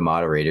got good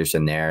moderators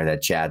in there.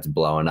 That chat's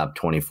blowing up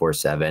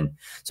 24/7.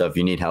 So if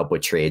you need help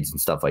with trades and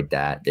stuff like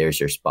that, there's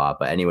your spot.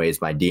 But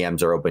anyways, my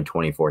DMs are open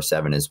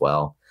 24/7 as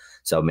well.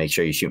 So make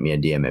sure you shoot me a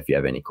DM if you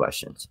have any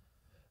questions.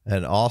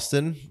 And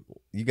Austin,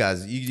 you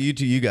guys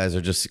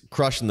are just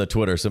crushing the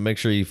Twitter. So make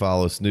sure you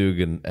follow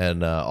Snoog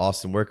and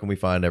Austin. Where can we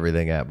find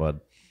everything at, bud?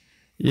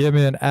 Yeah,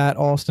 man, at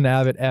Austin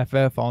Abbott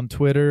FF on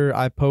Twitter.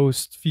 I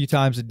post a few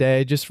times a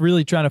day, just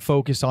really trying to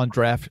focus on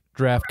draft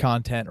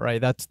content, right?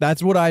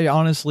 That's what I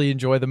honestly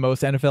enjoy the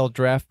most. NFL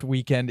draft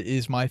weekend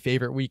is my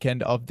favorite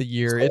weekend of the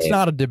year. It's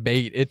not a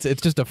debate. It's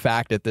just a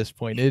fact at this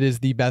point. It is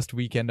the best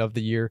weekend of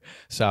the year.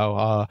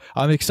 So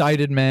I'm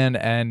excited, man,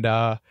 and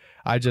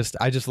I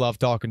just love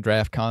talking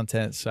draft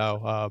content.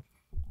 So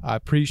I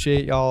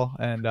appreciate y'all,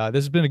 and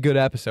this has been a good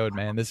episode,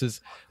 man. This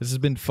has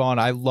been fun.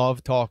 I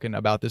love talking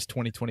about this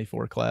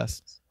 2024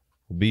 class.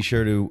 Be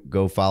sure to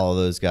go follow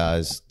those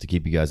guys to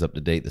keep you guys up to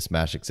date. The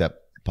Smash Accept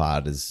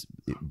pod is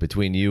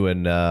between you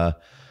and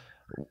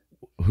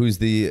who's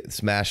the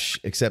Smash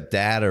Accept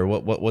dad, or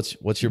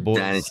what's your boy?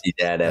 Dynasty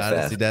Dad.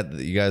 Dynasty Dad.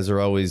 You guys are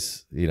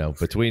always,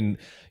 between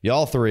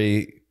y'all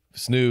three,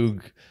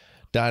 Snoog,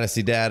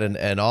 Dynasty Dad,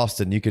 and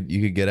Austin, you could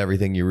get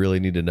everything you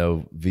really need to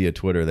know via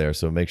Twitter there.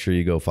 So make sure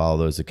you go follow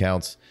those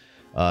accounts.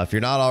 If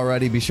you're not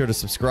already, be sure to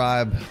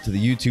subscribe to the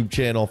YouTube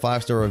channel,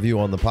 5-star review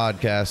on the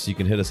podcast. You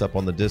can hit us up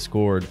on the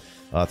Discord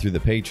through the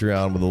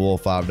Patreon with a little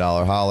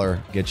 $5 holler.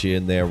 Get you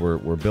in there.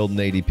 We're building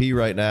ADP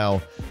right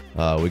now.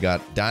 We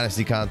got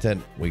Dynasty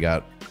content, we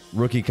got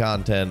rookie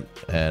content,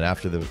 and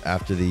after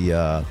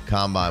the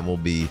combine, we'll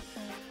be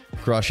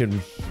crushing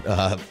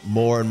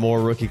more and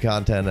more rookie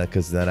content,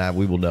 because then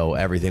we will know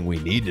everything we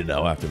need to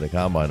know after the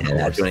combine. And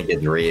that's when it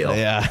gets real.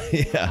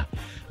 Yeah.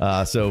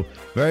 So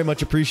very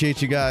much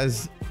appreciate you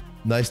guys.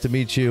 Nice to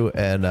meet you,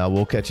 and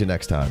we'll catch you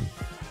next time.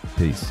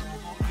 Peace.